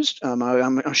used.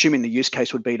 I'm assuming the use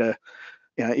case would be to,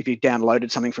 if you downloaded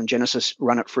something from Genesis,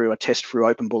 run it through a test through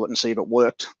Open Bullet and see if it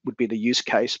worked, would be the use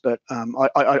case. But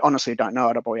I honestly don't know.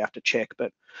 I'd probably have to check,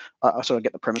 but I sort of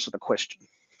get the premise of the question.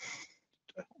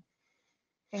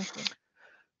 Thank you.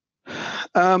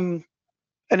 And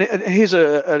here's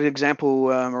an example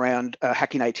around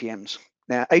hacking ATMs.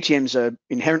 Now, ATMs are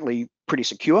inherently pretty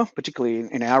secure, particularly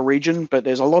in our region, but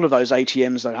there's a lot of those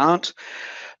ATMs that aren't.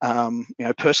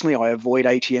 Personally, I avoid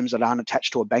ATMs that aren't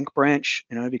attached to a bank branch,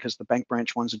 because the bank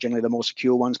branch ones are generally the more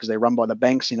secure ones because they're run by the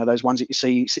banks. Those ones that you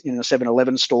see in a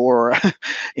 7-Eleven store or,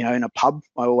 in a pub,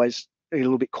 I always be a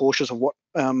little bit cautious of what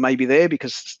may be there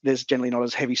because there's generally not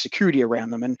as heavy security around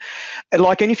them. And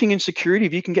like anything in security,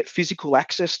 if you can get physical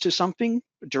access to something,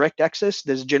 direct access,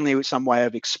 there's generally some way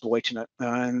of exploiting it.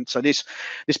 And so this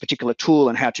particular tool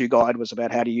and how-to guide was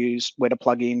about how to use, where to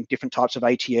plug in different types of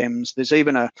ATMs. There's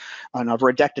even and I've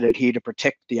redacted it here to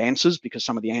protect the answers because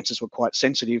some of the answers were quite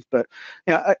sensitive, but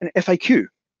an FAQ.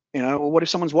 Or what if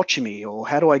someone's watching me, or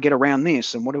how do I get around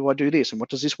this, and what do I do this, and what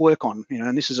does this work on?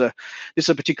 And this is a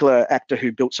particular actor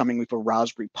who built something with a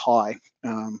Raspberry Pi,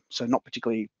 so not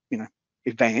particularly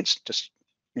advanced, just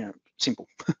simple.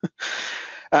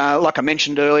 Like I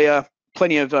mentioned earlier,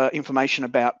 plenty of information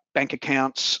about bank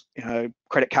accounts,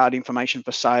 credit card information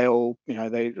for sale.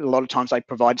 A lot of times they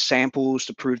provide samples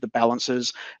to prove the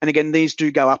balances. And again, these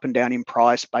do go up and down in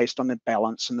price based on the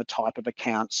balance and the type of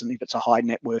accounts and if it's a high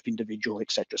net worth individual,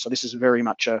 etc. So this is very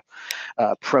much a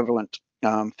prevalent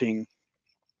thing.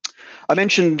 I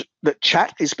mentioned that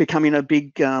chat is becoming a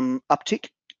big uptick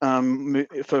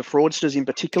for fraudsters in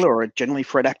particular, or generally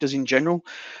threat actors in general.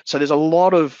 So there's a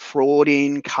lot of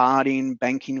frauding, carding,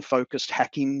 banking focused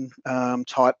hacking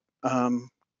type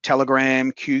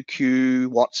Telegram, QQ,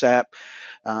 WhatsApp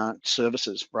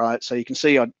services, right? So you can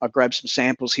see I grabbed some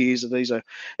samples here. So these are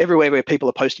everywhere where people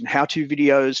are posting how-to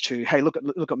videos to, hey, look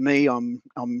at me, I'm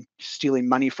stealing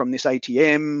money from this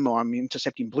ATM, or I'm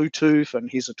intercepting Bluetooth,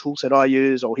 and here's a tool set I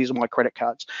use, or here's my credit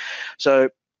cards. So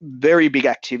very big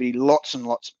activity, lots and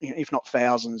lots, if not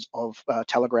thousands of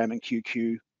Telegram and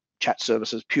QQ chat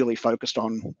services purely focused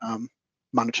on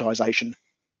monetization.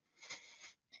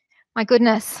 My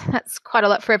goodness, that's quite a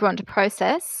lot for everyone to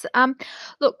process.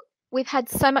 Look, we've had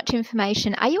so much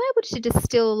information. Are you able to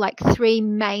distill like 3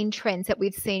 main trends that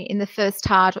we've seen in the first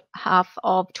half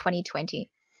of 2020?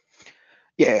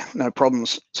 Yeah, no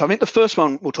problems. So I think the first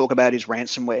one we'll talk about is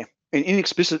ransomware.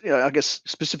 I guess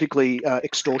specifically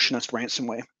extortionist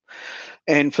ransomware.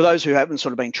 And for those who haven't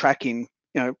sort of been tracking,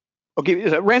 I'll give you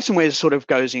ransomware sort of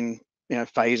goes in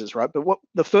phases, right? But what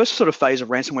the first sort of phase of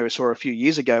ransomware we saw a few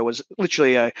years ago was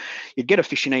literally you'd get a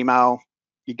phishing email,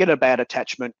 you'd get a bad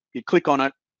attachment, you'd click on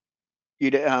it,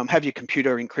 you'd have your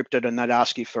computer encrypted, and they'd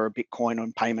ask you for a Bitcoin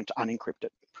on payment to unencrypt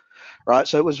it, right?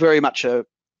 So it was very much a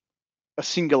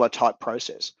singular type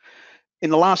process. In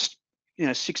the last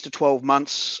 6 to 12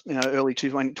 months, early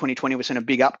 2020, we've seen a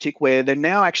big uptick where they're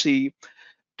now actually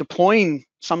deploying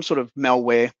some sort of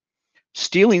malware,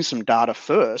 stealing some data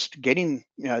first, getting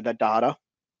that data,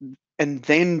 and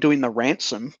then doing the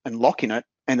ransom and locking it,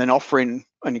 and then offering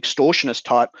an extortionist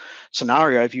type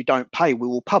scenario. If you don't pay, we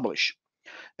will publish.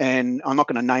 And I'm not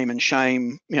going to name and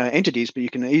shame entities, but you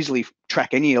can easily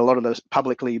track a lot of the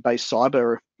publicly based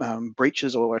cyber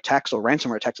breaches or attacks or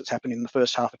ransomware attacks that's happened in the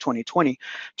first half of 2020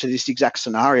 to this exact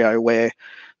scenario where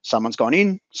someone's gone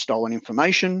in, stolen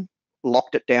information,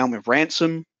 locked it down with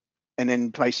ransom, and then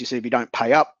basically said, if you don't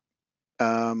pay up,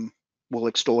 we'll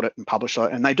extort it and publish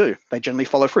it. And they do. They generally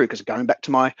follow through, because going back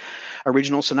to my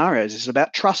original scenarios, this is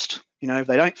about trust. If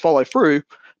they don't follow through,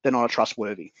 they're not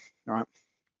trustworthy. All right.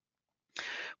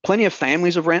 Plenty of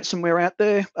families of ransomware out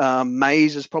there.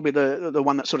 Maze is probably the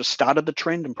one that sort of started the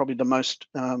trend and probably the most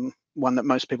one that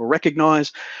most people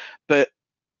recognize. But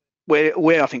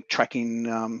we're I think tracking,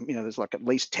 there's like at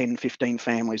least 10, 15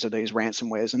 families of these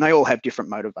ransomwares, and they all have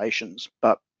different motivations.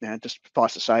 But just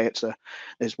suffice to say,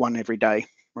 there's one every day,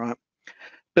 right?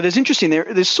 But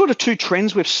there's sort of two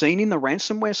trends we've seen in the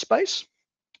ransomware space,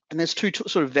 and there's two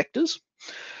sort of vectors.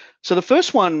 So the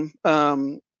first one,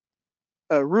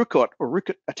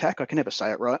 Rookit attack, I can never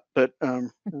say it right, but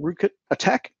Rookit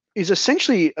attack is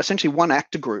essentially one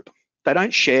actor group. They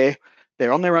don't share.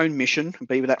 They're on their own mission,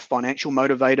 be that financial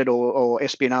motivated or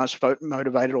espionage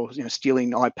motivated or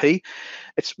stealing IP.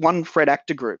 It's one threat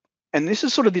actor group. And this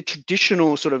is sort of the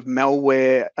traditional sort of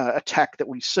malware attack that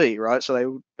we see, right?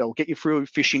 So they'll get you through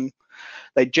phishing.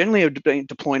 They generally have been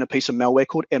deploying a piece of malware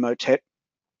called Emotet.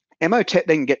 Emotet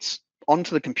then gets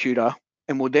onto the computer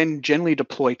and will then generally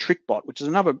deploy TrickBot, which is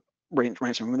another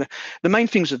ransomware. The main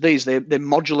things with these, they're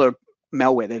modular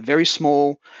malware. They're very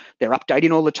small, they're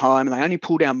updating all the time, and they only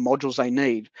pull down modules they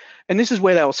need. And this is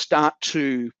where they'll start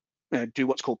to do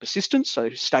what's called persistence. So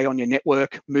stay on your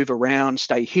network, move around,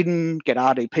 stay hidden, get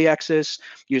RDP access,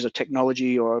 use a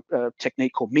technology or a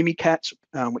technique called Mimikatz,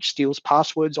 which steals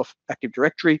passwords off Active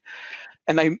Directory.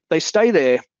 And they stay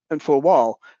there and for a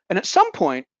while. And at some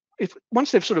point,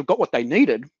 once they've sort of got what they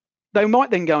needed, they might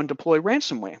then go and deploy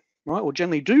ransomware, right? Or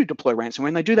generally do deploy ransomware.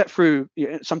 And they do that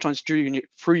sometimes through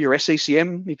your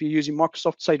SCCM, if you're using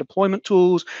Microsoft, say, deployment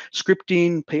tools,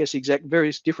 scripting, PSExec,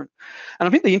 various different. And I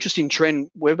think the interesting trend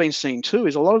we've been seeing too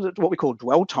is a lot of what we call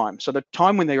dwell time. So the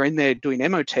time when they're in there doing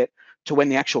Emotet to when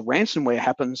the actual ransomware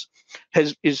happens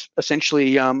is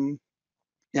essentially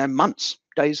months,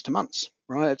 days to months,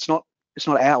 right? It's not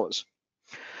hours.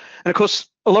 And of course,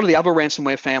 a lot of the other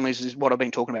ransomware families is what I've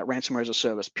been talking about, ransomware as a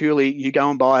service. Purely, you go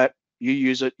and buy it, you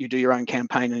use it, you do your own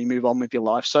campaign, and you move on with your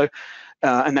life. So,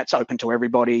 and that's open to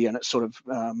everybody, and it's sort of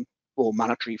all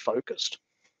monetary focused.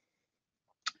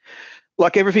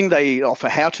 Like everything, they offer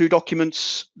how-to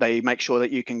documents. They make sure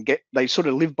that they sort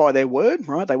of live by their word,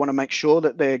 right? They want to make sure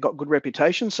that they've got good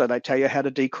reputation, so they tell you how to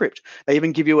decrypt. They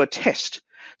even give you a test.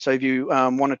 So if you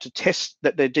wanted to test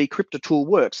that their decryptor tool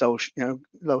works, they'll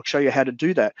show you how to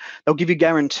do that. They'll give you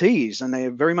guarantees, and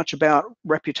they're very much about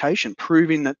reputation,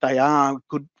 proving that they are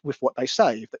good with what they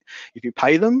say. If you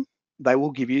pay them, they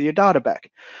will give you your data back.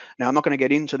 Now, I'm not going to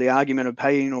get into the argument of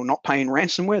paying or not paying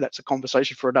ransomware. That's a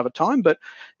conversation for another time. But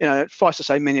suffice to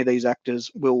say, many of these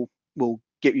actors will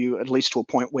get you at least to a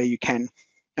point where you can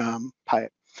pay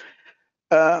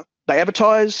it. They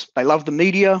advertise. They love the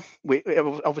media.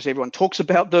 Obviously, everyone talks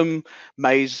about them.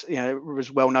 Maze,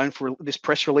 was well known for this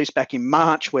press release back in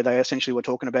March, where they essentially were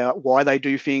talking about why they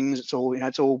do things. It's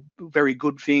all very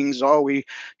good things. Oh, we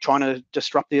trying to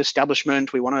disrupt the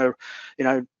establishment. We want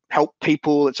to, help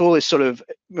people. It's all this sort of,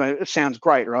 it sounds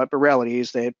great, right? But reality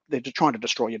is they're just trying to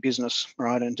destroy your business,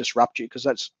 right, and disrupt you, because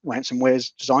that's ransomware is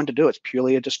designed to do. It's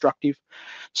purely a destructive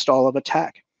style of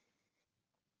attack.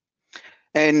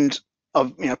 And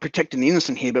of protecting the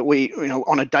innocent here, but we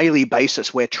on a daily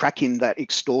basis we're tracking that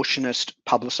extortionist,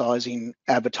 publicizing,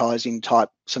 advertising type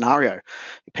scenario.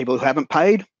 People who haven't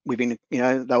paid,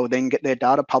 they'll then get their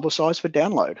data publicized for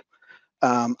download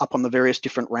up on the various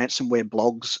different ransomware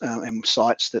blogs and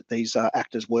sites that these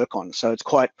actors work on. So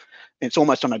it's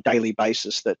almost on a daily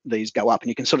basis that these go up, and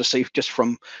you can sort of see just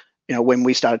from when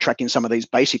we started tracking some of these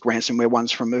basic ransomware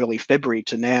ones from early February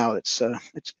to now, it's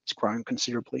grown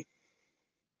considerably.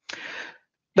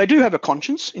 They do have a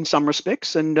conscience in some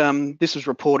respects, and this was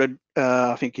reported,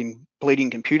 I think, in Bleeding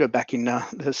Computer back in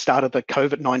the start of the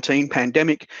COVID-19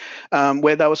 pandemic,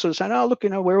 where they were sort of saying, "Oh, look,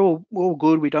 we're all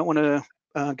good. We don't want to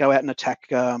go out and attack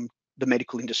the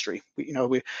medical industry. We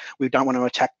don't want to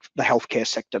attack the healthcare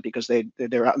sector because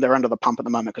they're under the pump at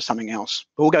the moment because something else.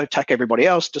 But we'll go attack everybody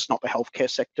else, just not the healthcare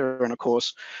sector. And of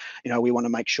course, we want to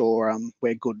make sure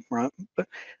we're good, right? But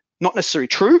not necessarily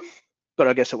true, but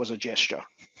I guess it was a gesture."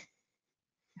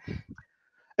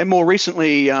 And more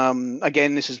recently,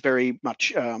 again, this is very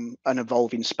much an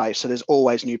evolving space. So there's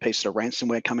always new pieces of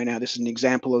ransomware coming out. This is an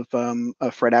example of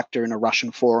a threat actor in a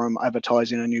Russian forum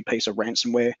advertising a new piece of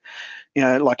ransomware.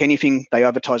 Like anything, they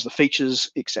advertise the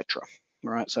features, etc.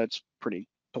 Right? So it's pretty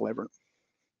malevolent.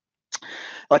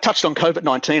 I touched on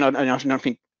COVID-19. I don't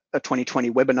think a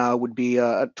 2020 webinar would be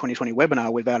a 2020 webinar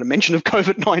without a mention of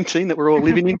COVID-19 that we're all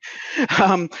living in.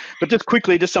 But just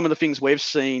quickly, just some of the things we've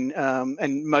seen,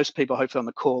 and most people hopefully on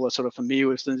the call are sort of familiar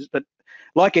with this, but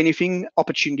like anything,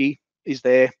 opportunity is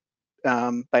there.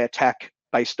 They attack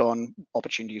based on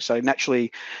opportunity. So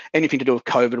naturally, anything to do with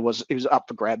COVID was up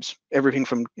for grabs. Everything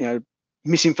from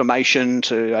misinformation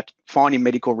to finding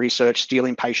medical research,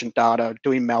 stealing patient data,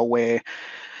 doing malware,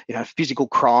 physical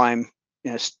crime,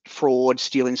 fraud,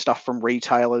 stealing stuff from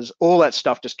retailers. All that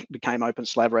stuff just became open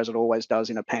slather, as it always does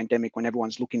in a pandemic. When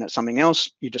everyone's looking at something else,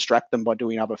 you distract them by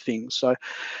doing other things. So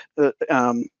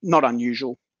not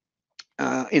unusual.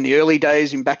 In the early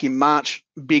days, back in March,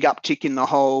 big uptick in the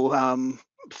whole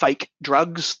fake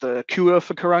drugs, the cure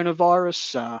for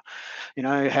coronavirus,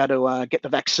 how to get the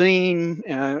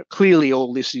vaccine. Clearly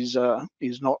all this is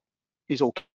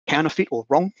all counterfeit or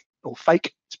wrong or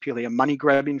fake. It's purely a money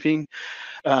grabbing thing,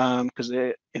 because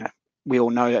we all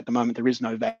know at the moment there is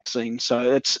no vaccine.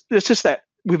 So it's just that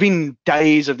within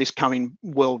days of this coming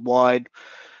worldwide,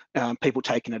 people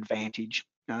taking advantage.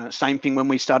 Same thing when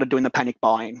we started doing the panic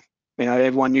buying.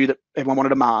 Everyone knew that everyone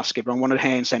wanted a mask, everyone wanted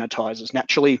hand sanitizers.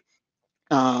 Naturally,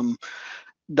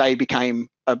 they became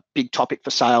a big topic for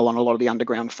sale on a lot of the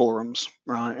underground forums,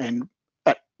 right? And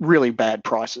at really bad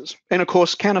prices. And of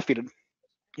course, counterfeited.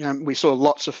 We saw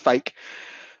lots of fake,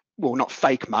 well, not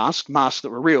fake masks that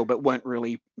were real, but weren't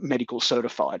really medical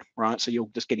certified, right? So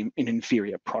you'll just get an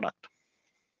inferior product.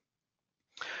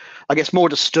 I guess more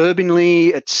disturbingly,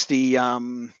 it's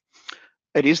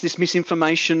it is this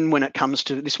misinformation when it comes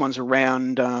to, this one's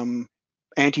around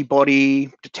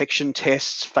antibody detection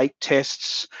tests, fake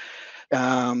tests,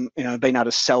 being able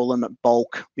to sell them at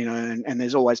bulk, and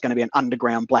there's always going to be an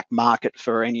underground black market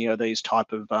for any of these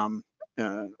type of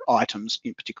items,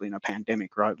 particularly in a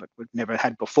pandemic, right? Like we've never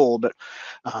had before, but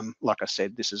like I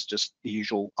said, this is just the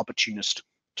usual opportunist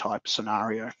type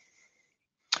scenario.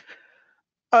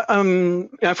 From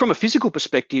a physical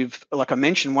perspective, like I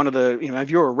mentioned, one of the, if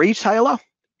you're a retailer,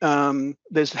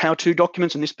 there's how-to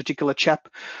documents, and this particular chap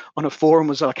on a forum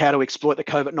was like how to exploit the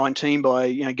COVID-19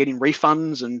 by getting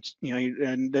refunds, and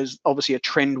and there's obviously a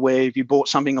trend where if you bought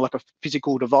something like a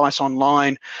physical device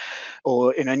online,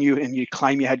 or and you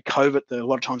claim you had COVID, a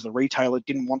lot of times the retailer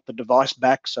didn't want the device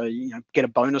back, so get a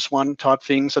bonus one type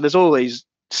thing. So there's all these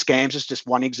scams. It's just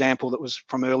one example that was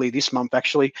from early this month,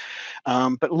 actually,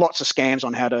 but lots of scams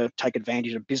on how to take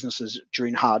advantage of businesses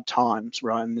during hard times,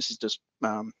 right? And this is just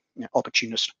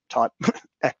opportunist type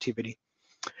activity.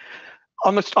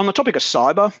 On the topic of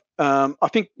cyber, I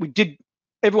think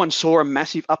everyone saw a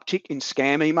massive uptick in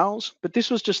scam emails, but this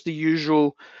was just the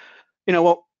usual,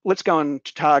 let's go and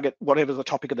target whatever the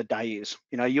topic of the day is.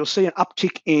 You'll see an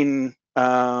uptick in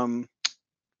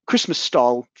Christmas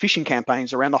style phishing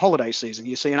campaigns around the holiday season.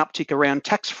 You see an uptick around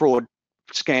tax fraud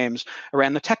scams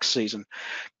around the tax season.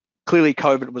 Clearly,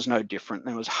 COVID was no different.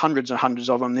 There was hundreds and hundreds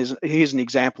of them. Here's an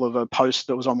example of a post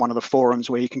that was on one of the forums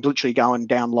where you can literally go and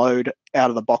download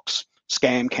out of the box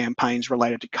scam campaigns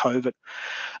related to COVID.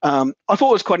 I thought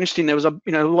it was quite interesting. There was a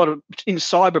lot of, in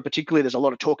cyber particularly, there's a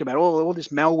lot of talk about all this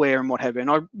malware and what have you. And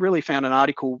I really found an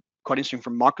article quite interesting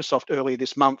from Microsoft earlier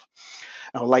this month,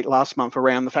 or late last month,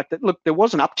 around the fact that, look, there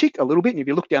was an uptick a little bit. And if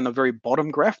you look down the very bottom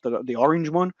graph, the orange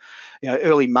one,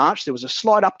 early March, there was a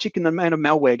slight uptick in the amount of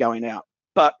malware going out.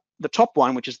 But the top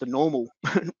one, which is the normal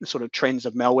sort of trends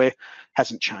of malware,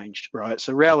 hasn't changed, right?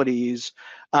 So reality is,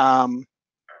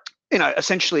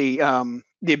 essentially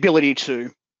the ability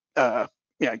to,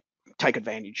 take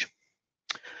advantage.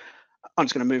 I'm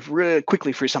just going to move really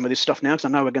quickly through some of this stuff now, because I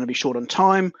know we're going to be short on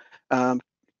time.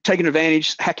 Taking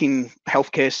advantage, hacking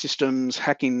healthcare systems,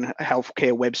 hacking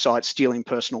healthcare websites, stealing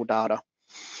personal data,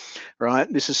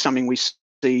 right? This is something we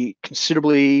see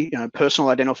considerably, personal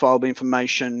identifiable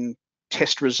information,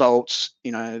 test results.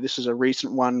 This is a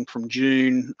recent one from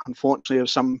June, unfortunately, of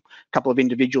some couple of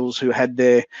individuals who had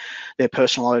their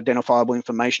personal identifiable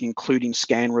information, including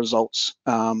scan results,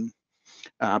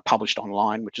 published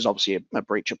online, which is obviously a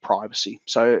breach of privacy.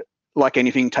 So, like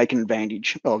anything, taking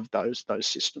advantage of those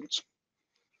systems.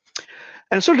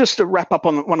 And sort of just to wrap up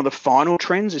on one of the final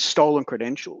trends is stolen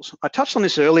credentials. I touched on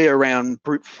this earlier around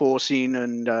brute forcing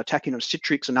and attacking of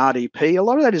Citrix and RDP. A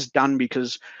lot of that is done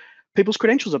because people's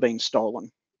credentials are being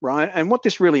stolen, right? And what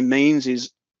this really means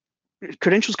is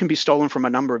credentials can be stolen from a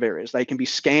number of areas. They can be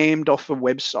scammed off a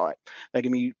website. They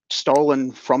can be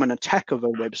stolen from an attack of a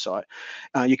website.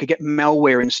 You could get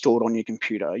malware installed on your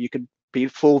computer. You could be a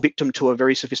full victim to a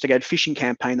very sophisticated phishing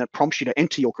campaign that prompts you to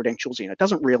enter your credentials in. It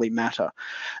doesn't really matter.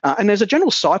 And there's a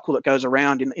general cycle that goes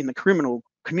around in the criminal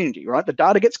community, right? The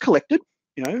data gets collected,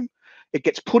 it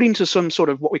gets put into some sort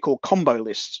of what we call combo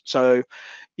lists. So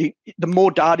the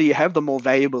more data you have, the more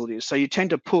valuable it is. So you tend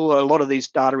to pull a lot of these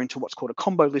data into what's called a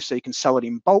combo list, so you can sell it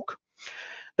in bulk.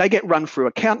 They get run through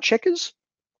account checkers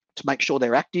to make sure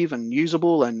they're active and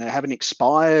usable and they haven't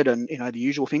expired, and the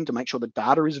usual thing to make sure the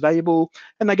data is valuable.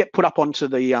 And they get put up onto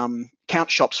the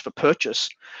account shops for purchase.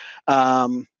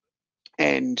 And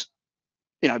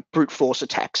brute force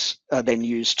attacks are then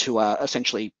used to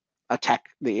essentially attack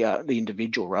the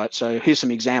individual, right? So here's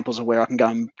some examples of where I can go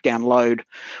and download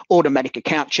automatic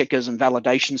account checkers and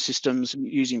validation systems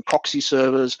using proxy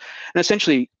servers, and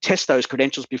essentially test those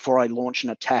credentials before I launch an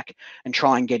attack and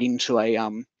try and get into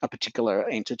a particular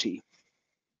entity.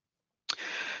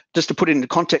 Just to put it into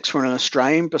context from an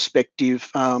Australian perspective,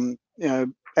 our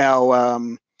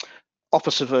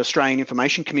Office of Australian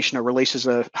Information Commissioner releases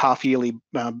a half-yearly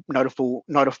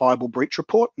notifiable breach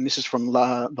report, and this is from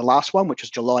the last one, which is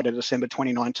July to December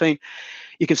 2019.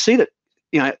 You can see that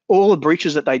all the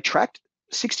breaches that they tracked,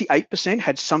 68%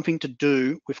 had something to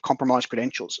do with compromised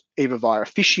credentials, either via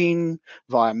phishing,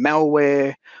 via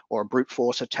malware, or a brute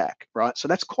force attack, right? So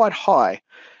that's quite high.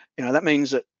 That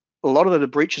means that a lot of the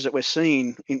breaches that we're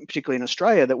seeing, particularly in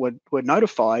Australia, that were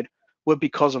notified were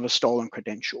because of a stolen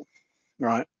credential.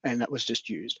 Right, and that was just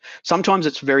used. Sometimes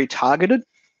it's very targeted.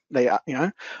 They are,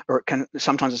 or it can.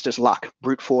 Sometimes it's just luck,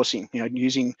 brute forcing.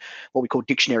 Using what we call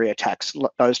dictionary attacks,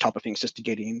 those type of things, just to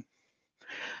get in.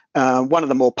 One of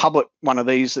the more public one of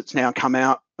these that's now come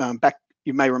out back.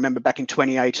 You may remember back in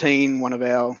 2018, one of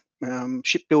our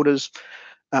shipbuilders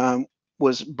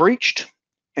was breached,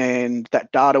 and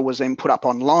that data was then put up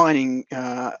online,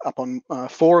 up on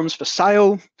forums for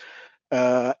sale,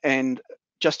 and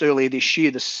just earlier this year,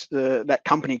 that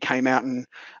company came out, and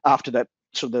after that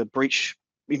the breach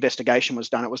investigation was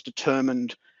done, it was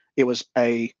determined it was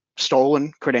a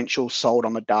stolen credential sold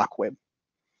on the dark web.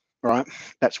 Right,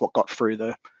 that's what got through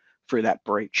that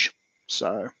breach.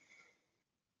 So,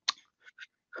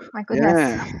 my goodness.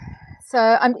 Yeah. So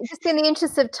I'm just in the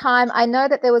interest of time. I know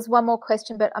that there was one more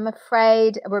question, but I'm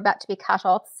afraid we're about to be cut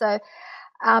off. So,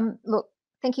 look.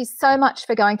 Thank you so much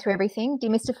for going through everything,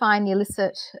 demystifying the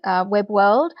illicit web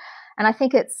world. And I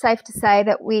think it's safe to say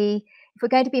that if we're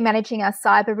going to be managing our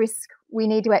cyber risk, we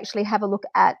need to actually have a look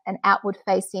at an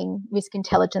outward-facing risk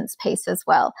intelligence piece as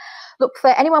well. Look,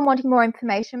 for anyone wanting more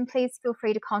information, please feel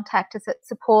free to contact us at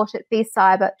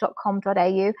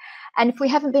support@bcyber.com.au. And if we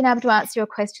haven't been able to answer your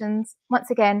questions,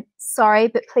 once again, sorry,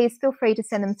 but please feel free to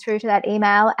send them through to that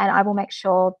email and I will make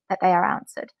sure that they are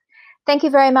answered. Thank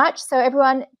you very much. So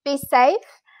everyone, be safe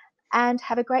and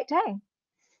have a great day.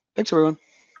 Thanks, everyone.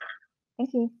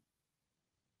 Thank you.